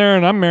salt in there,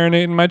 and I'm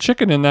marinating my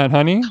chicken in that,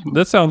 honey.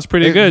 That sounds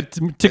pretty good.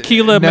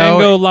 Tequila,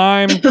 mango,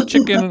 lime,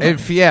 chicken.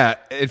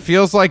 It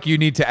feels like you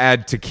need to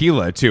add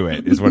tequila to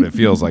it. Is what it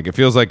feels like. It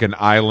feels like an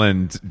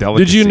island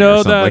delicacy. Did you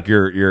know that like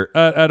you're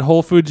at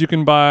Whole Foods you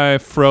can buy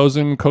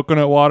frozen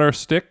coconut water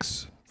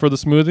sticks for the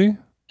smoothie?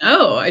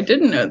 Oh, I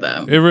didn't know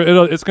that.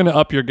 It's going to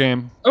up your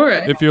game. All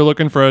right. If you're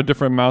looking for a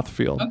different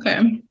mouthfeel.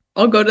 Okay.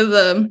 I'll go to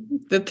the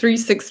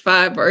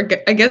 365, or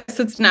I guess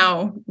it's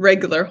now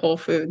regular Whole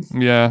Foods.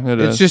 Yeah,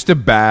 it's just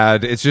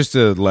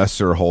a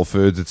lesser Whole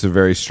Foods. It's a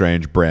very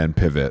strange brand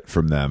pivot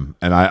from them,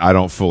 and I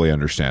don't fully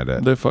understand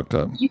it. They fucked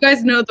up. You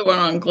guys know the one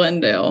on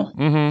Glendale.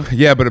 Mm-hmm.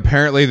 Yeah, but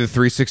apparently the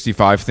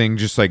 365 thing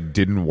just like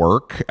didn't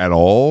work at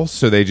all,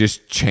 so they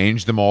just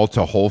changed them all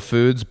to Whole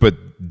Foods, but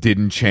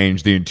didn't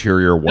change the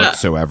interior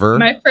whatsoever.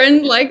 My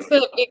friend likes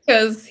it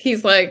because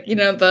he's like,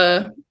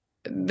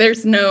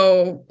 there's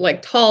no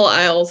like tall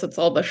aisles, it's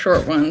all the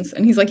short ones,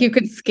 and he's like, you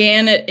could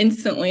scan it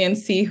instantly and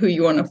see who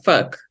you want to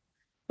fuck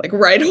like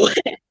right away.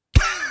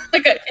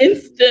 Like an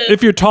instant.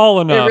 If you're tall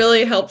enough. It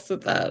really helps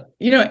with that.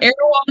 Aaron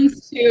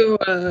wants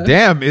to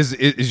Damn, is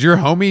your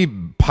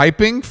homie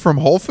piping from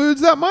Whole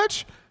Foods that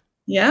much?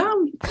 Yeah.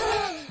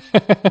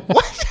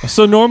 What?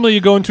 So normally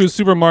you go into a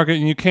supermarket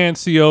and you can't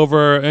see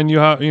over, and you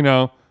have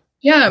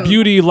yeah,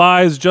 beauty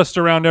lies just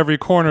around every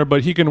corner,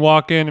 but he can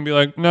walk in and be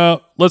like,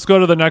 no, let's go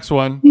to the next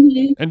one.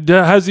 Mm-hmm. And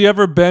has he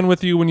ever been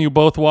with you when you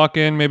both walk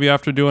in, maybe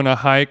after doing a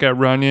hike at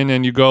Runyon,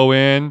 and you go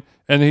in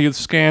and he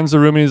scans the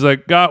room and he's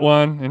like, got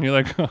one. And you're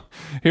like, oh,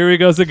 here he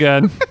goes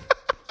again.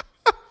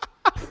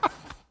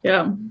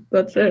 Yeah,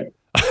 that's it.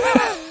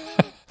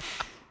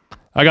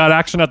 I got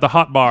action at the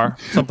hot bar,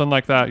 something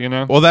like that,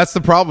 Well, that's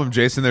the problem,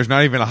 Jason. There's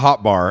not even a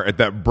hot bar at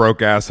that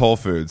broke ass Whole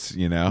Foods,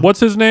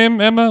 What's his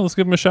name, Emma? Let's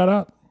give him a shout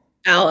out.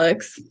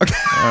 Alex. All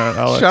right,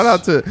 Alex. Shout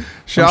out to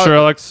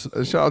Alex.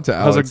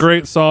 Has a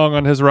great song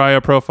on his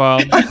Raya profile.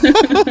 He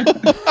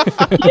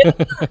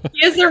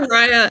is a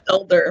Raya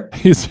elder.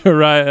 He's a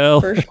Raya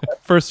elder. Sure.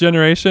 First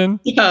generation.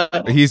 Yeah.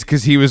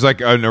 Because he was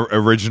like an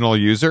original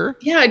user.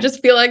 Yeah, I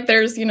just feel like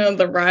there's the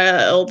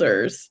Raya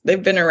elders.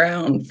 They've been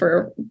around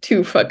for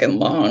too fucking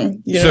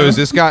long. So is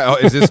this guy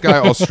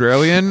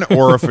Australian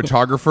or a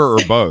photographer or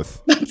both?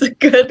 That's a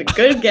good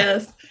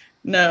guess.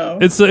 No,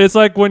 it's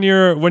like when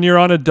you're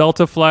on a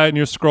Delta flight and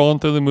you're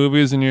scrolling through the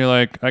movies and you're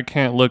like, I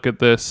can't look at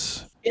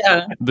this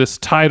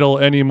title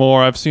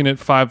anymore. I've seen it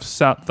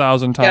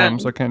 5,000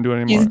 times. I can't do it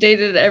anymore. He's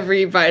dated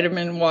every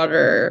vitamin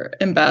water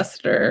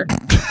ambassador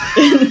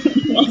in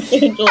Los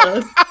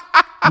Angeles.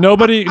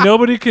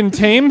 Nobody can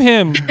tame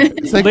him.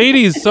 Like,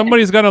 ladies,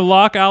 somebody's got to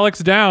lock Alex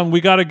down.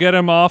 We got to get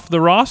him off the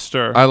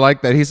roster. I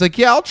like that. He's like,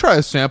 yeah, I'll try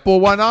a sample.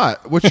 Why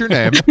not? What's your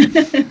name?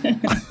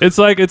 It's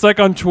like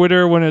on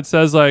Twitter when it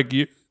says like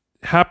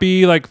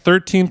happy like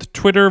 13th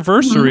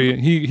Twitterversary.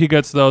 Mm-hmm. He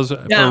gets those for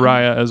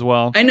Raya as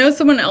well. I know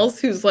someone else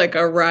who's like a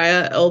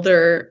Raya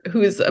elder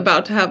who's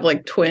about to have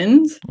like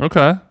twins.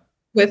 Okay.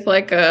 With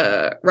like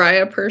a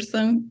Raya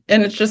person,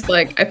 and it's just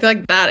like I feel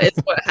like that is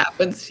what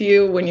happens to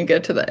you when you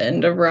get to the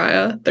end of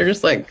Raya. They're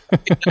just like,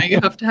 you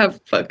have to have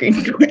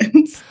fucking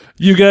twins.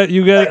 You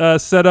get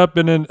set up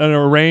in an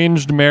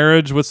arranged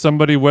marriage with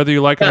somebody, whether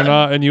you like it or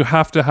not, and you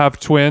have to have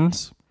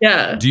twins.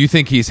 Yeah. Do you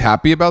think he's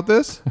happy about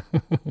this?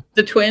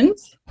 The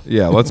twins?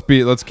 Yeah, let's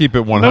keep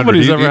it 100.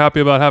 Nobody's ever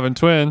happy about having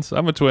twins.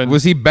 I'm a twin.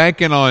 Was he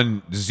banking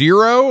on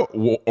 0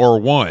 or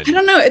 1? I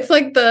don't know. It's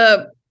like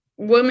the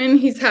woman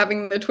he's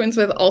having the twins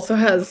with also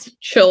has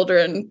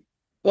children,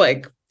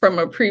 like from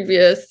a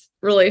previous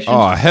relationship.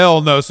 Oh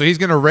hell no! So he's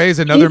gonna raise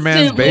another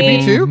man's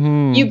baby too?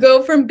 Mm-hmm. You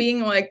go from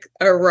being like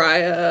a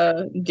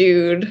Raya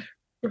dude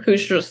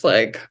who's just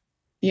like,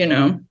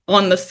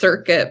 on the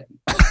circuit.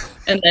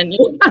 And then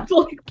you have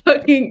like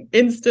fucking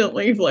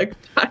instantly like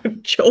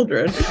 5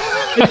 children.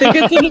 I think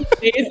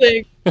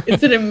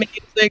it's an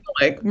amazing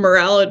like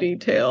morality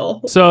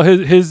tale. So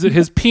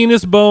his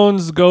penis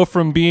bones go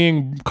from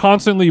being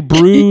constantly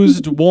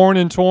bruised, worn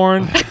and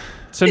torn,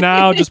 to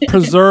now just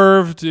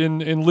preserved in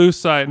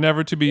lucite,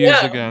 never to be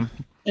used again.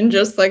 And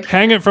just like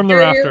hang it from the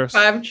rafters.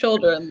 5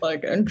 children,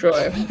 like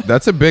enjoy.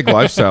 That's a big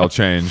lifestyle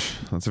change.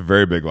 That's a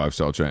very big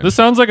lifestyle change. This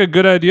sounds like a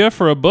good idea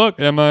for a book,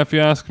 Emma, if you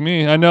ask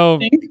me. I know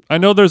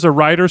there's a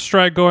writer's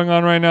strike going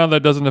on right now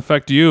that doesn't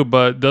affect you,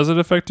 but does it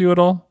affect you at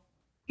all?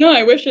 No,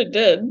 I wish it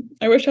did.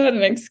 I wish I had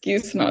an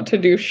excuse not to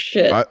do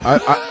shit.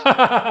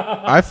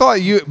 I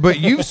thought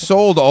you've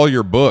sold all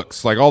your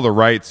books. Like all the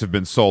rights have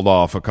been sold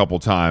off a couple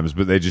times,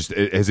 but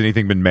has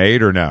anything been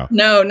made or no?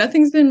 No,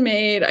 nothing's been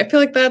made. I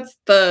feel like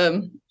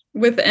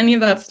with any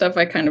of that stuff,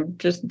 I kind of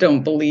just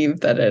don't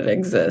believe that it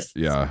exists.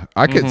 Yeah,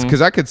 I could, because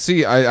I could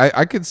see,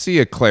 I could see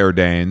a Claire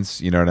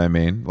Danes. You know what I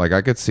mean? Like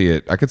I could see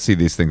it. I could see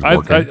these things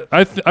working.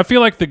 I feel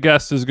like The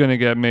Guest is going to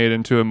get made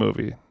into a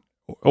movie,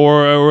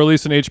 or at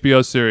least an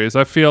HBO series.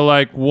 I feel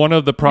like one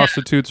of the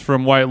prostitutes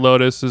from White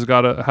Lotus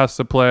has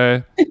to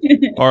play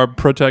our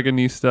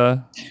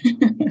protagonista.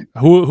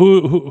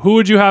 Who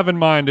would you have in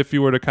mind if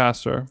you were to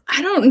cast her?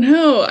 I don't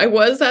know. I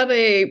was at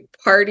a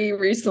party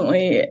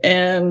recently,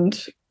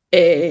 and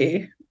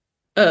a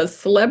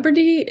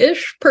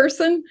celebrity-ish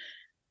person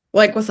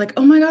was like,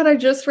 "Oh my God, I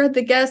just read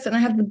The Guest and I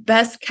have the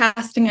best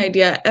casting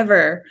idea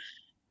ever."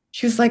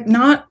 She was like,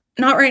 not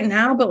right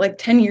now, but like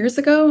 10 years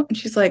ago. And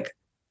she's like,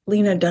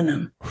 Lena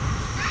Dunham.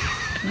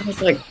 And I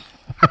was like,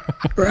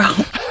 bro, no.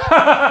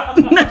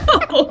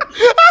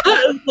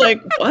 I was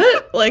like,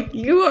 what? Like,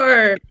 you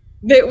are...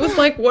 It was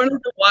like one of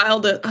the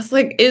wildest. I was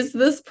like, is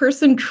this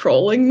person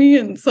trolling me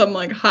in some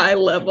like high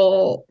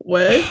level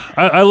way?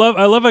 I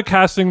love a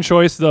casting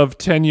choice of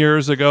 10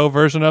 years ago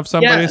version of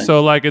somebody. Yeah.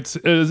 So like it's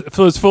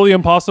fully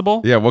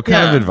impossible. Yeah. What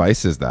kind of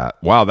advice is that?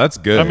 Wow, that's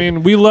good. I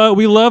mean, we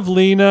love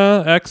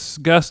Lena,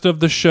 ex-guest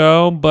of the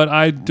show, but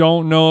I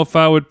don't know if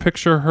I would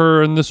picture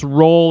her in this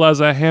role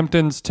as a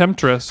Hamptons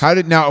temptress. How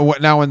did now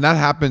when that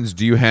happens,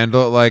 do you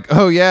handle it like,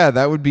 oh yeah,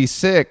 that would be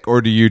sick,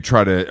 or do you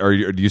try to,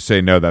 or do you say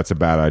no, that's a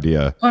bad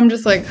idea? I'm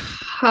just like,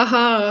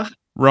 haha.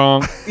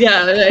 Wrong.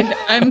 Yeah,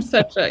 I'm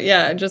such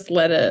a just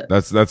let it.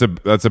 That's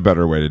a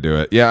better way to do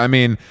it. Yeah, I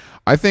mean,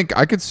 I think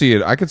I could see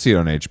it. I could see it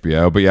on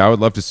HBO, but yeah, I would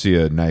love to see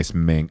a nice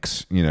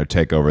Minx,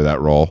 take over that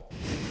role.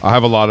 I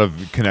have a lot of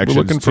connections.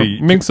 We're looking for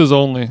Minxes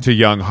only to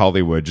young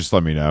Hollywood. Just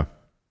let me know.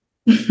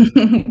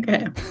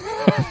 Okay.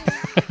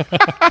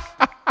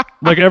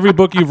 Like every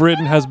book you've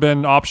written has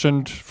been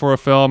optioned for a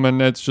film,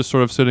 and it's just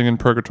sort of sitting in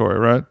purgatory,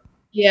 right?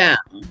 Yeah.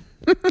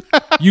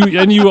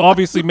 You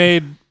obviously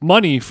made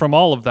money from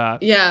all of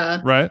that.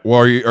 Yeah. Right? Well,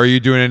 are you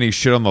doing any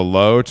shit on the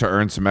low to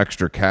earn some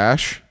extra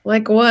cash?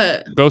 Like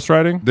what?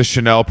 Ghostwriting? The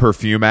Chanel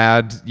perfume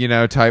ad,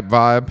 type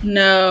vibe?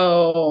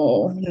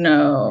 No.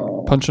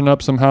 Punching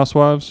up some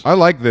housewives? I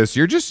like this.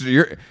 You're just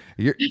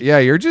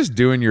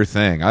doing your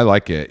thing. I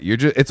like it.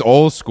 It's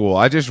old school.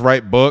 I just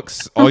write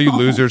books. All you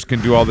losers can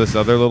do all this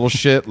other little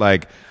shit.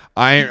 Like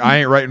I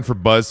ain't writing for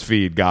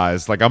BuzzFeed,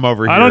 guys. Like I'm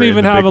over here. I don't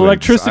even have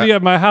electricity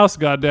at my house,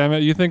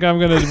 goddammit. You think I'm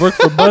gonna work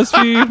for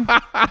BuzzFeed?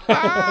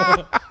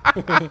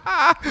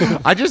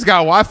 I just got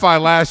Wi-Fi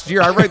last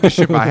year. I write this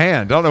shit by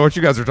hand. I don't know what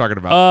you guys are talking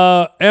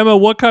about. Emma,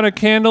 what kind of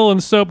candle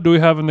and soap do we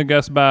have in the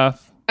guest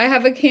bath? I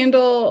have a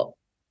candle.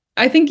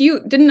 I think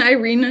didn't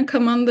Irina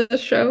come on the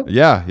show?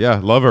 Yeah.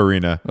 Love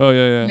Irina. Oh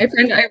yeah. My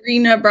friend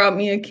Irina brought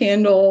me a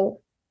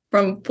candle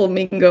from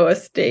Flamingo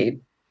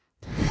Estate.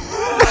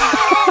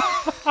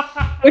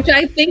 Which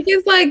I think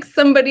is like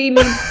somebody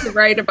needs to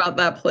write about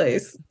that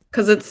place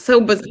because it's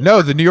so bizarre.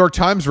 No, the New York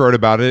Times wrote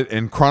about it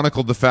and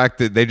chronicled the fact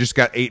that they just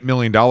got $8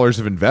 million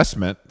of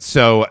investment.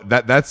 So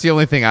that's the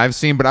only thing I've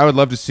seen, but I would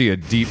love to see a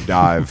deep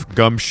dive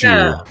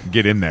gumshoe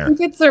get in there. I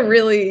think it's a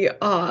really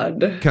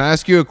odd. Can I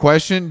ask you a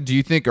question? Do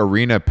you think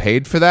Irina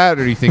paid for that,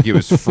 or do you think it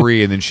was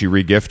free and then she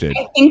regifted?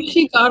 I think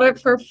she got it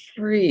for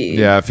free.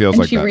 Yeah, it feels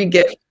like she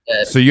regifted.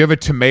 So you have a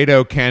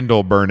tomato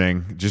candle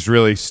burning, just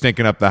really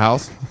stinking up the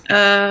house?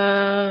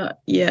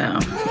 Yeah.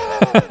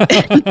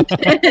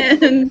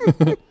 and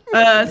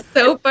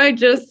soap, I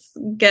just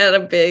get a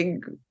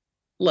big,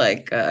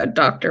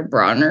 Dr.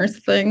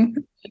 Bronner's thing.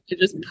 You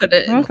just put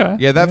it in. Okay.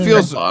 Yeah, that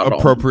feels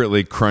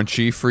appropriately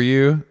crunchy for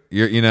you.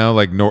 You're,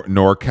 like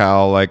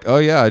NorCal, like, oh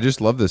yeah, I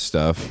just love this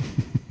stuff.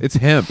 It's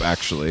hemp,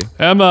 actually.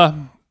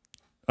 Emma,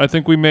 I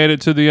think we made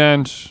it to the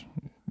end.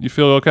 You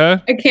feel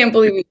okay? I can't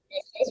believe it.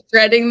 I was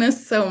dreading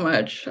this so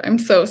much. I'm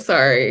so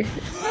sorry.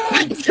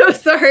 I'm so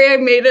sorry I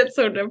made it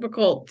so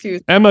difficult to...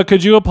 Emma,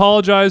 could you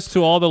apologize to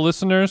all the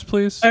listeners,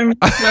 please? I'm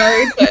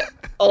sorry to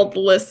all the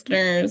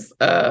listeners.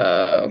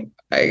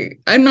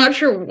 I'm not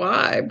sure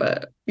why,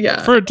 but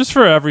yeah.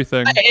 For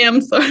everything. I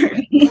am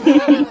sorry.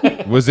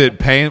 Was it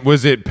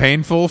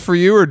painful for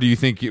you, or do you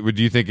think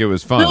it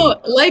was fun? No,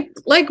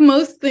 like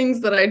most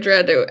things that I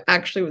dread, it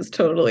actually was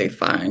totally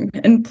fine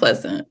and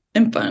pleasant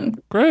and fun.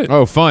 Great.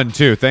 Oh, fun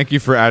too. Thank you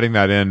for adding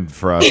that in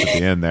for us at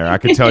the end there. I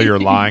could tell you're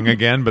lying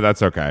again, but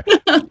that's okay.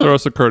 Throw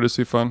us a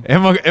courtesy fun.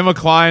 Emma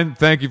Cline,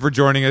 thank you for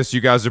joining us.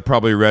 You guys have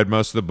probably read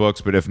most of the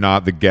books, but if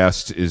not, The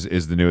Guest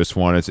is the newest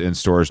one. It's in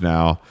stores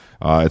now.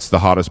 It's the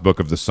hottest book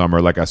of the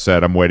summer. Like I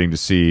said, I'm waiting to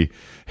see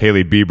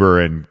Hailey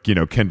Bieber and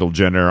Kendall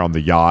Jenner on the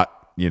yacht,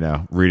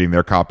 reading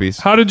their copies.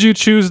 How did you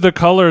choose the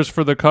colors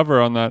for the cover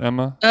on that,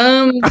 Emma?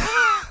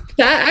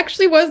 That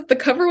actually the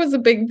cover was a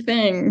big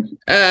thing.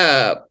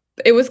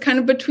 It was kind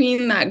of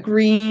between that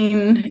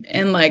green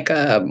and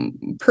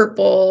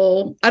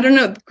purple. I don't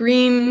know,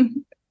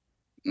 green.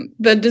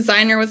 The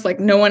designer was like,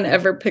 no one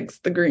ever picks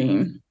the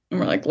green. And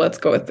we're like, let's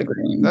go with the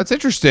green. That's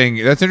interesting.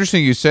 That's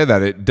interesting you say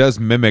that. It does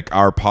mimic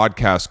our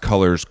podcast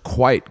colors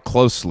quite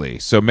closely.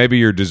 So maybe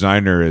your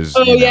designer is...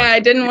 Oh, yeah. I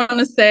didn't want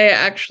to say,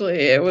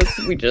 actually,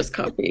 we just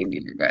copied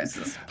your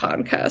guys'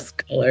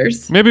 podcast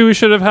colors. Maybe we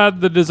should have had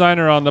the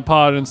designer on the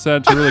pod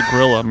instead to really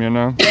grill him,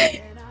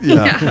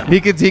 Yeah.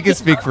 He could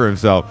speak for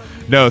himself.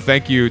 No,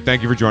 thank you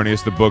for joining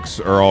us. The books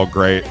are all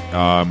great.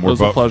 It was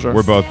a pleasure.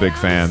 We're both big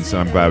fans, so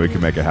I'm glad we can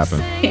make it happen.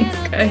 Thanks,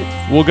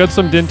 guys. We'll get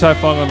some Din Tai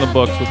Fung on the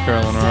books with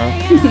Carolyn, all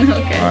right?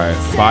 Okay. All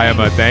right. Bye,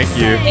 Emma. Thank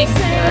you. Thanks,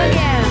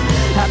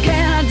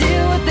 guys.